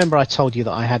 You remember I told you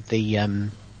that I had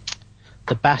the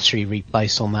battery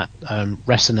replaced on that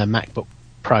Retina MacBook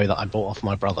Pro that I bought off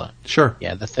my brother. Sure.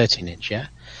 Yeah, the 13-inch, yeah.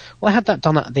 Well, I had that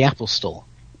done at the Apple Store.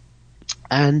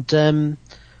 And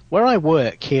where I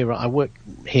work here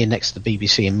next to the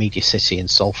BBC in Media City in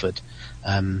Salford.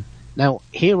 Now,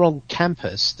 here on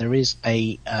campus, there is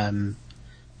a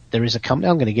company.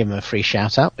 I'm going to give them a free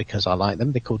shout-out because I like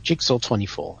them. They're called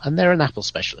Jigsaw24, and they're an Apple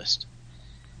specialist.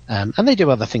 And they do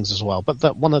other things as well,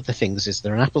 but one of the things is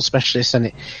they're an Apple specialist,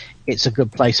 and it's a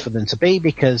good place for them to be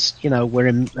because, we're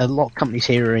in a lot of companies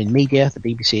here are in media. The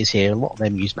BBC is here. A lot of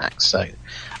them use Macs. So,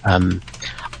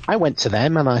 I went to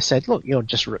them and I said, look, you're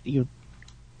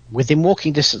within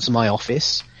walking distance of my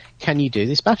office. Can you do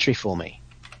this battery for me?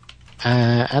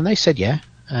 And they said, yeah.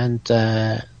 And,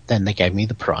 then they gave me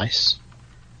the price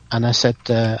and I said,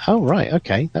 oh, right.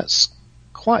 Okay. That's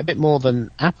quite a bit more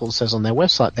than Apple says on their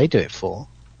website they do it for.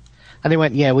 And they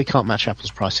went, yeah, we can't match Apple's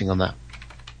pricing on that.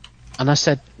 And I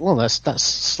said, well, that's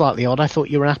slightly odd. I thought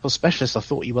you were an Apple specialist. I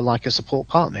thought you were like a support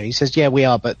partner. He says, yeah, we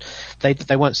are, but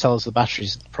they won't sell us the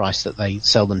batteries at the price that they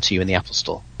sell them to you in the Apple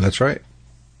Store. That's right.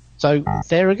 So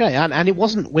there we go. And it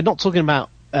wasn't, we're not talking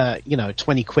about,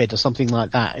 20 quid or something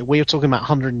like that. We were talking about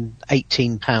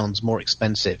 £118 more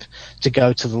expensive to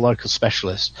go to the local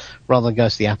specialist rather than go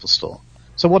to the Apple Store.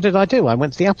 So what did I do? I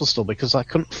went to the Apple Store because I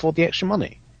couldn't afford the extra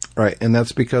money. Right, and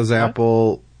that's because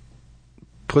Apple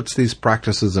puts these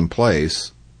practices in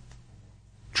place,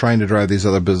 trying to drive these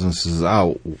other businesses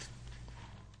out,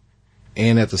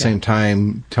 and at the same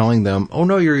time telling them, "Oh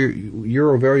no,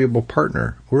 you're a valuable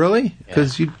partner." Really?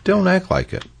 Because you don't act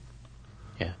like it.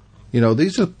 Yeah.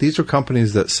 These are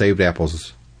companies that saved Apple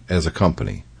as a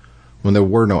company when there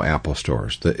were no Apple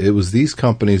stores. It was these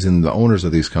companies and the owners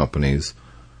of these companies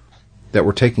that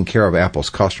were taking care of Apple's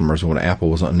customers when Apple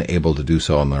was unable to do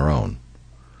so on their own.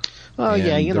 Oh,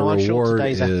 and I'm sure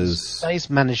today's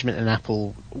management in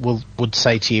Apple would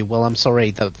say to you, well, I'm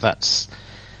sorry, that's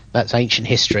ancient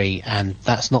history, and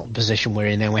that's not the position we're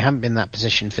in now. We haven't been in that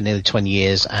position for nearly 20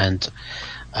 years, and,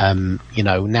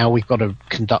 now we've got to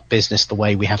conduct business the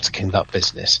way we have to conduct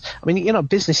business. I mean,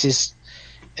 business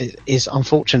is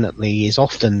unfortunately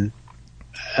often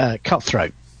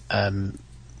cutthroat.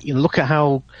 Look at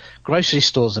how grocery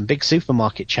stores and big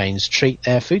supermarket chains treat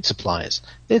their food suppliers.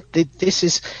 This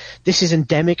is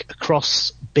endemic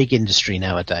across big industry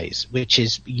nowadays, which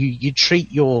is you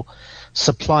treat your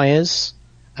suppliers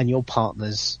and your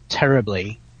partners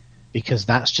terribly because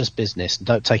that's just business. And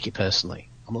don't take it personally.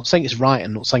 I'm not saying it's right.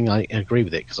 I'm not saying I agree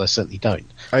with it because I certainly don't.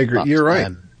 I agree. But, you're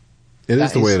right. It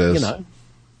is the way it is.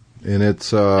 And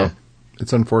it's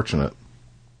unfortunate.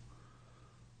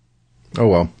 Oh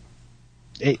well.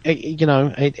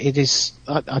 It is.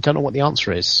 I don't know what the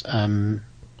answer is. But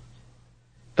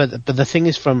the thing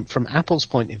is, from Apple's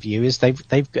point of view, is they've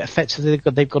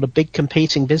effectively got a big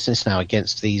competing business now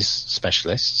against these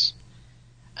specialists,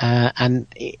 and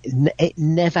it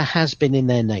never has been in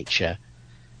their nature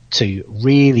to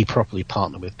really properly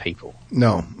partner with people.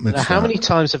 No. How many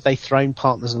times have they thrown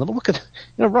partners in the look at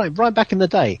right back in the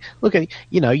day? Look at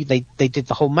they did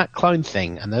the whole Mac clone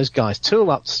thing, and those guys tool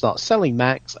up to start selling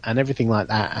Macs and everything like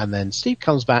that, and then Steve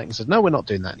comes back and says, no, we're not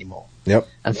doing that anymore. Yep.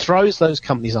 And throws those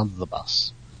companies under the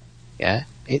bus. Yeah.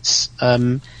 It's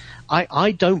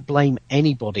I don't blame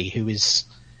anybody who is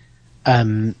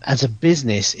as a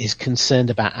business is concerned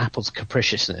about Apple's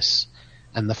capriciousness.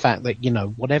 And the fact that,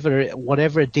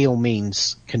 whatever a deal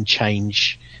means can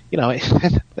change, they're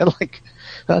like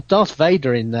Darth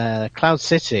Vader in Cloud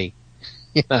City,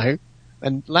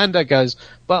 and Lando goes,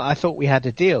 but I thought we had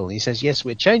a deal. And he says, yes,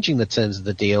 we're changing the terms of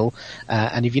the deal.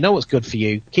 And if you know what's good for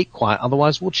you, keep quiet.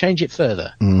 Otherwise we'll change it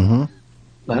further. Mm-hmm.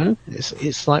 No,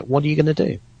 it's like, what are you going to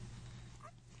do?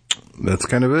 That's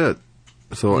kind of it.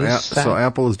 So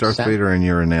Apple is Darth Vader in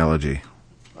your analogy.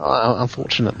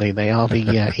 Unfortunately, they are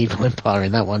the evil empire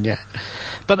in that one, yeah.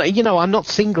 But, I'm not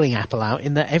singling Apple out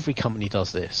in that every company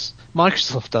does this.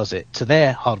 Microsoft does it to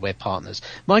their hardware partners.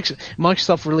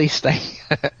 Microsoft released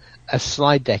a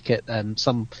slide deck at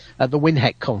the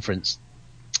WinHEC conference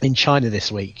in China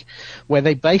this week, where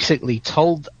they basically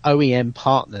told OEM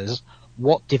partners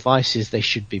what devices they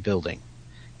should be building.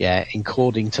 Yeah,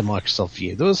 according to Microsoft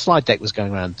View. There was a slide deck was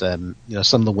going around,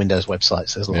 some of the Windows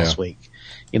websites last week.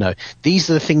 These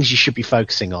are the things you should be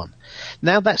focusing on.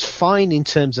 Now that's fine in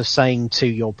terms of saying to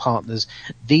your partners,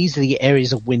 these are the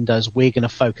areas of Windows we're going to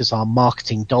focus our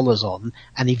marketing dollars on.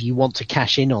 And if you want to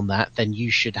cash in on that, then you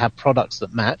should have products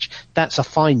that match. That's a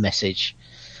fine message.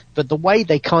 But the way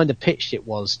they kind of pitched it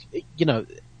was,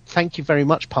 thank you very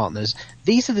much, partners.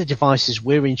 These are the devices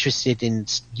we're interested in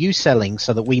you selling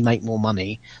so that we make more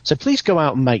money. So please go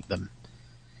out and make them.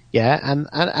 Yeah, and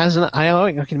as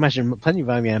I can imagine plenty of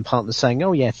OEM partners saying,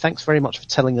 "Oh yeah, thanks very much for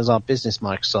telling us our business,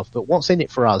 Microsoft, but what's in it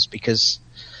for us?" Because,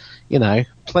 you know,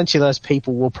 plenty of those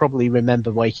people will probably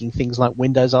remember making things like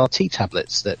Windows RT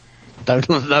tablets that don't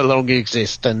no longer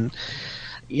exist, and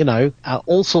you know,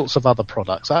 all sorts of other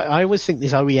products. I always think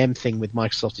this OEM thing with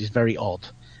Microsoft is very odd,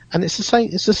 and it's the same.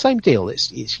 It's the same deal.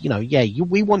 It's you know, yeah,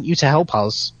 we want you to help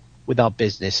us with our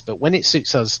business, but when it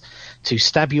suits us to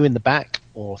stab you in the back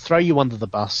or throw you under the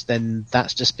bus, then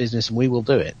that's just business and we will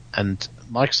do it. And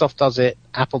Microsoft does it,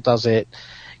 Apple does it,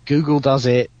 Google does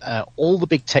it, all the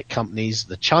big tech companies,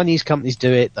 the Chinese companies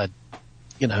do it, the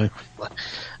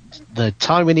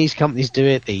Taiwanese companies do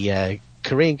it, the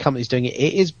Korean companies doing it.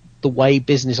 It is the way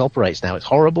business operates now. It's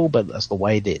horrible, but that's the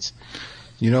way it is.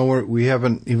 You know, we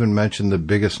haven't even mentioned the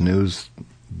biggest news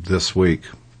this week.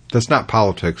 That's not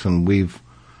politics, and we've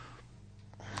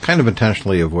kind of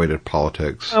intentionally avoided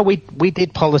politics. We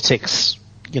did politics,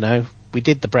 you know. We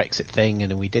did the Brexit thing,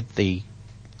 and we did the,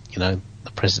 you know, the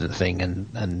president thing,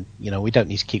 and you know, we don't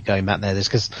need to keep going back there.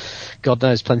 Because God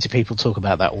knows, plenty of people talk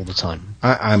about that all the time.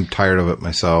 I'm tired of it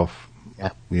myself. Yeah.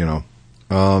 You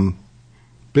know.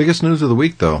 Biggest news of the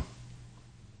week, though.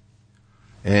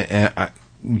 And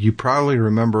you probably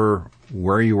remember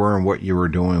where you were and what you were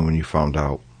doing when you found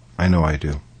out. I know I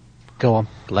do. Go on,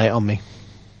 lay it on me.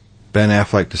 Ben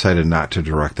Affleck decided not to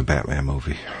direct the Batman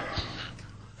movie.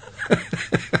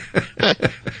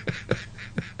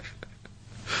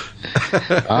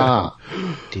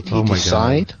 Did he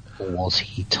decide, or was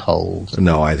he told?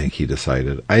 No, I think he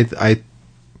decided. I think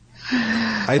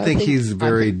he's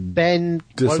very Ben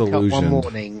disillusioned. woke up one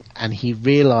morning and he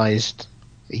realized,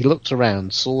 he looked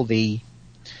around, saw the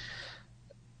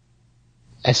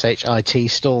SHIT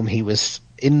storm he was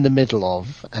in the middle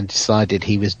of, and decided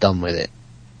he was done with it.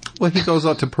 Well, he goes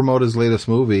out to promote his latest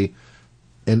movie,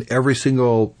 and every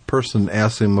single person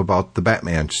asks him about the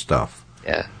Batman stuff.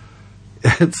 Yeah.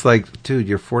 It's like, dude,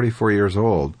 you're 44 years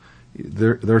old.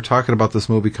 They're talking about this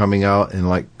movie coming out in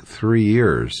like 3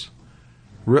 years.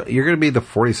 You're going to be the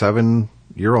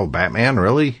 47-year-old Batman,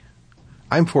 really?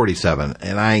 I'm 47,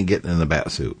 and I ain't getting in the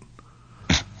Batsuit.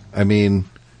 I mean,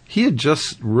 he had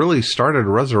just really started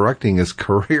resurrecting his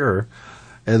career.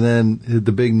 And then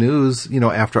the big news, you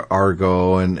know, after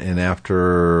Argo and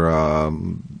after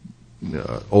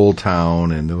Old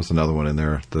Town, and there was another one in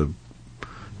there, the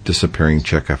disappearing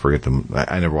chick. I forget them.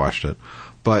 I never watched it,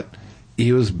 but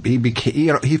he became,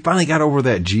 you know, he finally got over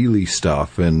that Geely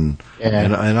stuff and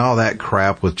all that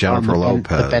crap with Jennifer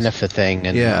Lopez, the benefit thing,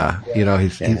 and you know,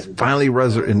 he's finally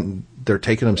and they're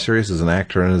taking him serious as an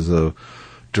actor and as a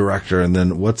director. And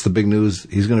then what's the big news?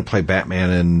 He's going to play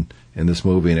Batman in this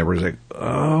movie, and everybody's like,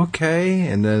 oh, okay.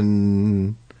 And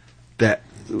then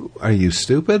are you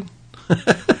stupid?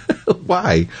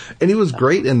 Why? And he was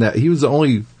great in that. He was the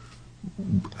only,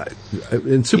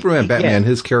 in Superman Batman,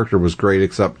 his character was great,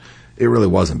 except it really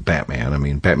wasn't Batman. I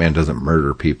mean, Batman doesn't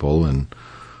murder people, and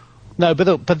no,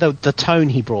 but the tone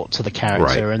he brought to the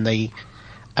character, right, and the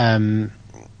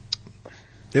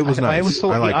it was nice.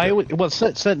 I always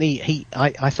thought certainly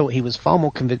I thought he was far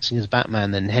more convincing as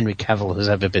Batman than Henry Cavill has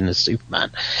ever been as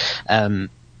Superman.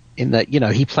 In that, you know,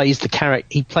 he played the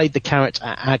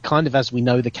character kind of as we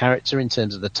know the character in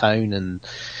terms of the tone and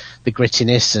the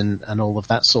grittiness and all of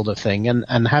that sort of thing.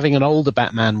 And having an older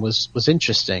Batman was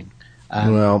interesting.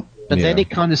 But then it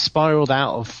kind of spiraled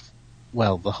out of,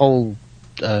 well, the whole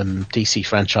DC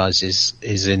franchise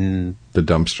is in the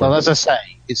dumpster. Well, as I say,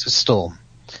 it's a storm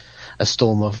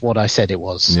of what I said it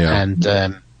was. Yeah.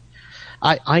 And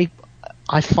I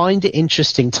find it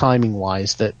interesting timing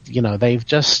wise that, you know, they've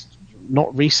just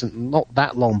not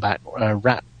that long back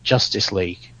wrapped Justice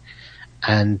League,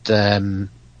 and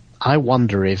I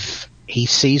wonder if he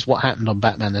sees what happened on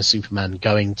Batman and Superman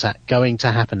going to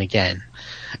happen again,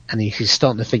 and he's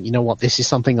starting to think, you know what, this is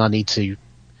something I need to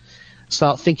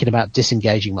start thinking about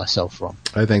disengaging myself from.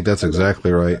 I think that's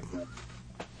exactly right.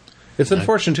 It's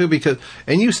unfortunate too, because,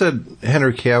 and you said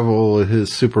Henry Cavill,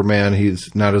 his Superman,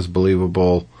 he's not as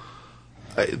believable.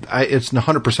 It's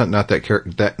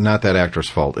 100% not that actor's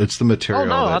fault. It's the material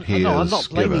that he is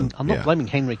given. I'm not blaming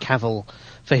Henry Cavill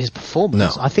for his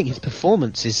performance. No. I think his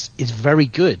performance is very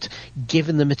good,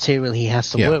 given the material he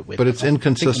has to work with. But it's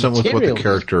inconsistent with what the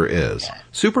character is. Yeah.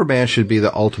 Superman should be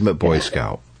the ultimate Boy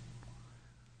Scout.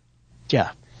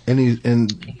 Yeah. And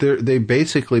they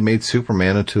basically made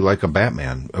Superman into like a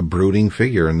Batman, a brooding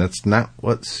figure, and that's not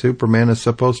what Superman is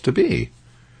supposed to be.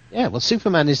 Yeah, well,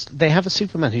 they have a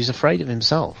Superman who's afraid of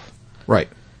himself. Right.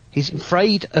 He's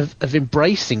afraid of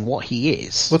embracing what he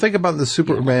is. Well, think about the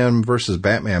Superman versus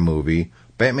Batman movie.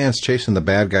 Batman's chasing the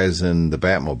bad guys in the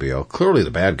Batmobile, clearly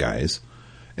the bad guys,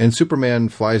 And Superman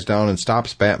flies down and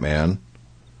stops Batman,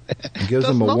 and gives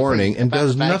him a warning, and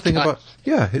does nothing about.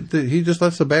 Yeah, he just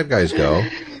lets the bad guys go.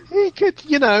 He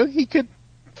could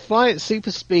fly at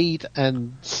super speed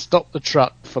and stop the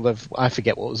truck full of, I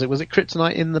forget what was it. Was it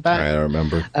kryptonite in the back? I don't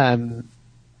remember. And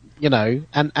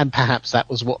perhaps that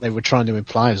was what they were trying to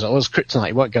imply. As, it's kryptonite,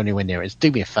 you won't go anywhere near it.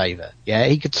 Do me a favor. Yeah,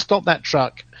 he could stop that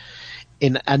truck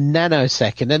in a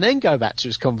nanosecond and then go back to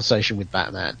his conversation with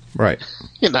Batman. Right.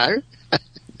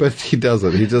 But he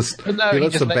doesn't. He just he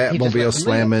lets the Batmobile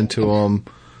slam into him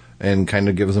and kind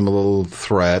of gives him a little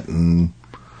threat. And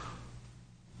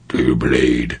do you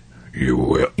bleed? You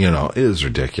will. It is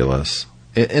ridiculous.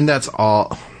 And that's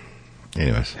all.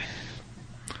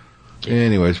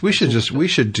 Anyways, we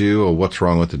should do a What's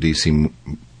Wrong with the DC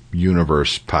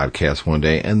Universe podcast one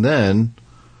day, and then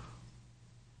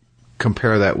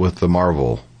compare that with the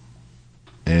Marvel.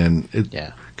 And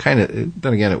then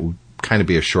again, it would kind of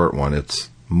be a short one. It's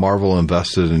Marvel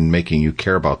invested in making you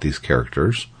care about these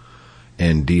characters,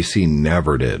 and DC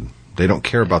never did. They don't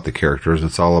care about the characters.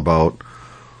 It's all about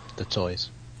the toys.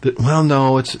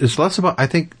 No, it's less about. I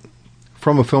think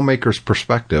from a filmmaker's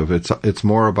perspective, it's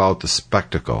more about the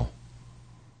spectacle.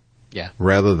 Yeah.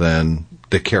 Rather than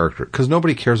the character, because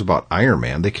nobody cares about Iron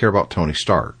Man. They care about Tony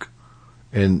Stark,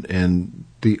 and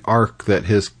the arc that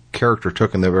his character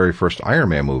took in the very first Iron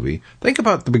Man movie. Think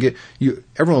about the beginning.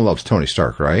 Everyone loves Tony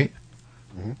Stark, right?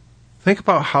 Mm-hmm. Think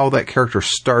about how that character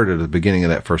started at the beginning of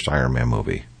that first Iron Man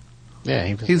movie. Yeah,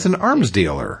 he's an arms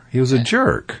dealer. He was a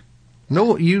jerk.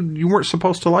 No, you weren't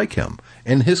supposed to like him.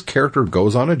 And his character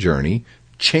goes on a journey,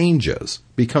 changes,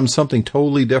 becomes something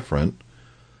totally different,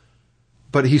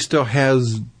 but he still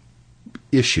has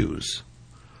issues.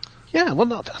 Yeah,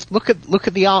 well, look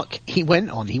at the arc he went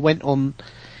on. He went on,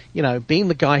 being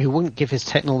the guy who wouldn't give his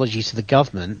technology to the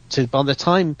government. To by the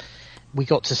time we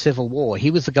got to Civil War,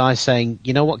 he was the guy saying,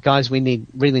 "You know what, guys, we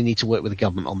really need to work with the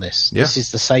government on this. Yeah. This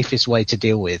is the safest way to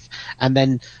deal with." And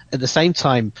then at the same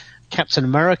time, Captain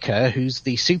America, who's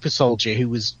the super soldier who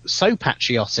was so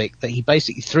patriotic that he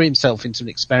basically threw himself into an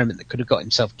experiment that could have got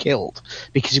himself killed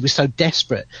because he was so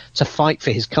desperate to fight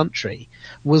for his country,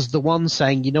 was the one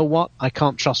saying, "You know what? I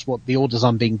can't trust what the orders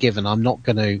I'm being given. I'm not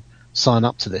going to sign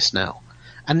up to this now."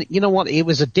 And you know what? It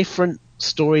was a different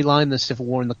storyline than Civil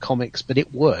War in the comics, but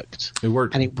it worked. It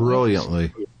worked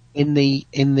brilliantly in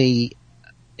the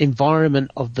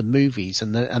environment of the movies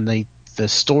and the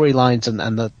storylines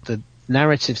and the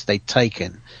narratives they'd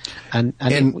taken, and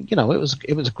it was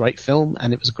a great film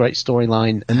and it was a great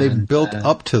storyline, and they've built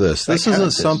up to this. This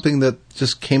isn't something that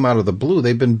just came out of the blue.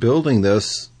 They've been building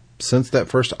this since that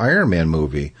first Iron Man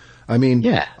movie. I mean,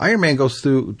 Iron Man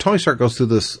Tony Stark goes through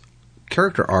this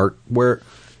character arc where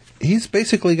he's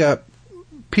basically got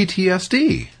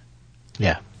PTSD.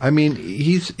 Yeah, I mean,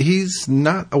 he's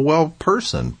not a well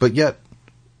person, but yet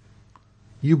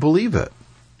you believe it.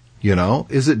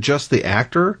 Is it just the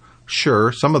actor?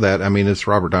 Sure, some of that, I mean, it's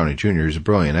Robert Downey Jr., he's a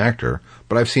brilliant actor,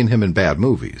 but I've seen him in bad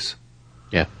movies.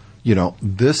 Yeah.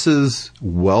 This is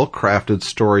well-crafted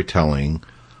storytelling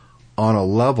on a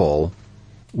level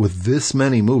with this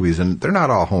many movies, and they're not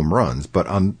all home runs, but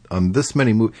on this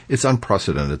many movies, it's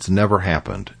unprecedented. It's never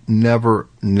happened. Never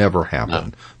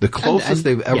happened. No. The closest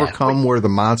they've ever come were the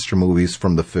monster movies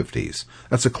from the 50s.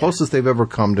 That's the closest they've ever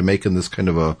come to making this kind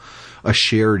of a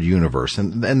shared universe,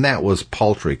 and that was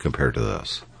paltry compared to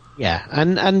this. Yeah,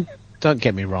 and don't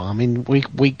get me wrong. I mean, we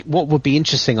what would be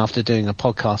interesting after doing a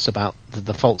podcast about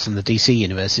the faults in the DC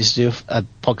universe is to do a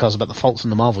podcast about the faults in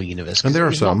the Marvel universe. And there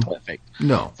are some. Not perfect.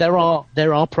 No, there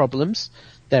are problems.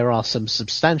 There are some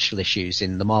substantial issues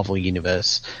in the Marvel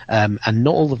universe, and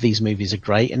not all of these movies are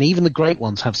great. And even the great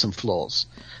ones have some flaws.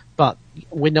 But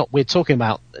we're talking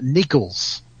about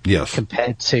niggles, yes,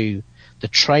 compared to the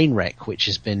train wreck, which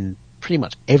has been pretty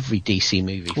much every DC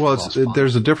movie. Well,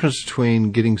 there's a difference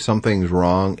between getting some things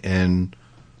wrong and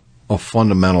a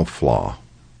fundamental flaw.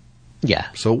 Yeah.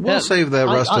 So we'll save the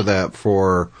rest of that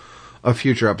for a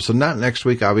future episode. Not next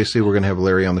week, obviously. We're going to have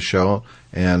Larry on the show,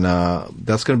 and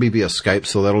that's going to be via Skype.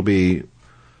 So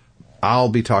I'll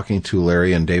be talking to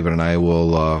Larry, and David and I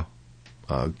will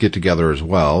get together as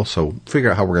well. So figure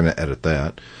out how we're going to edit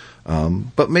that.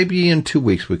 But maybe in 2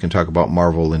 weeks we can talk about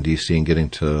Marvel and DC and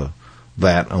getting to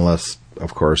that, unless,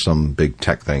 of course, some big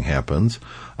tech thing happens.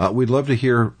 We'd love to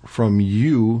hear from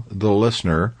you, the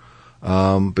listener.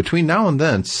 Between now and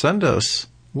then, send us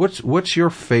what's your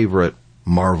favorite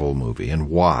Marvel movie and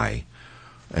why.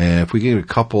 And if we get a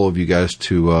couple of you guys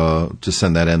to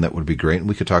send that in, that would be great, and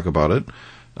we could talk about it.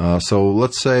 So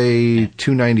let's say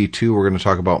 292, we're going to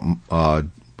talk about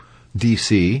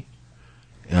DC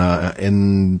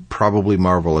and probably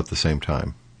Marvel at the same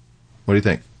time. What do you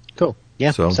think? Cool.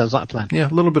 Yeah, So, sounds like a plan. yeah,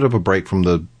 a little bit of a break from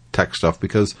the tech stuff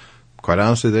because, quite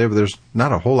honestly, there's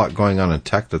not a whole lot going on in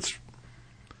tech that's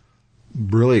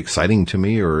really exciting to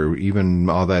me or even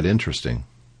all that interesting.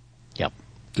 Yep.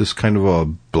 Just kind of a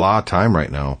blah time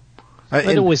right now.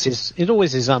 It always is. It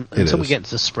always is until we is. get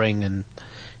to the spring and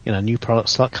new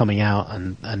products start coming out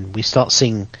and we start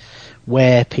seeing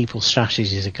where people's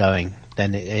strategies are going.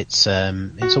 Then it's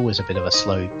always a bit of a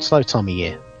slow time of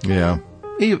year. Yeah.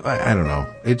 I don't know.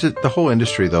 The whole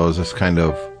industry though is just kind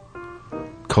of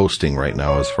coasting right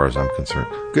now as far as I'm concerned.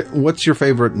 What's your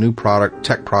favorite new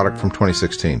tech product from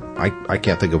 2016? I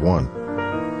can't think of one.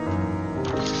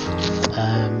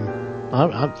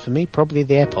 For me, probably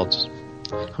the AirPods.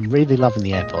 I'm really loving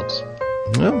the AirPods.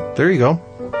 Well, there you go.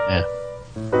 Yeah.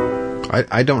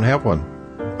 I don't have one.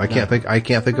 I can't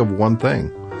think of one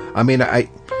thing. I mean,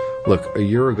 look, a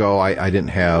year ago I didn't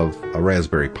have a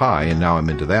Raspberry Pi and now I'm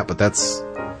into that, but that's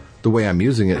the way I'm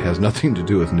using it has nothing to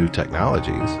do with new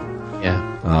technologies.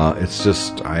 Yeah. It's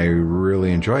just, I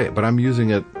really enjoy it, but I'm using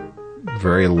it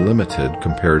very limited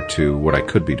compared to what I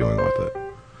could be doing with it.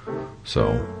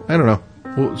 So, I don't know.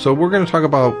 Well, so we're going to talk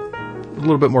about a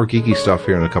little bit more geeky stuff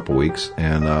here in a couple weeks.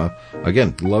 And,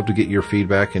 again, love to get your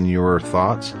feedback and your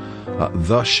thoughts.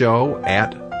 The show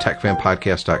at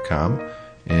techfanpodcast.com.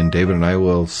 And David and I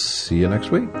will see you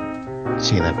next week.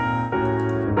 See you then.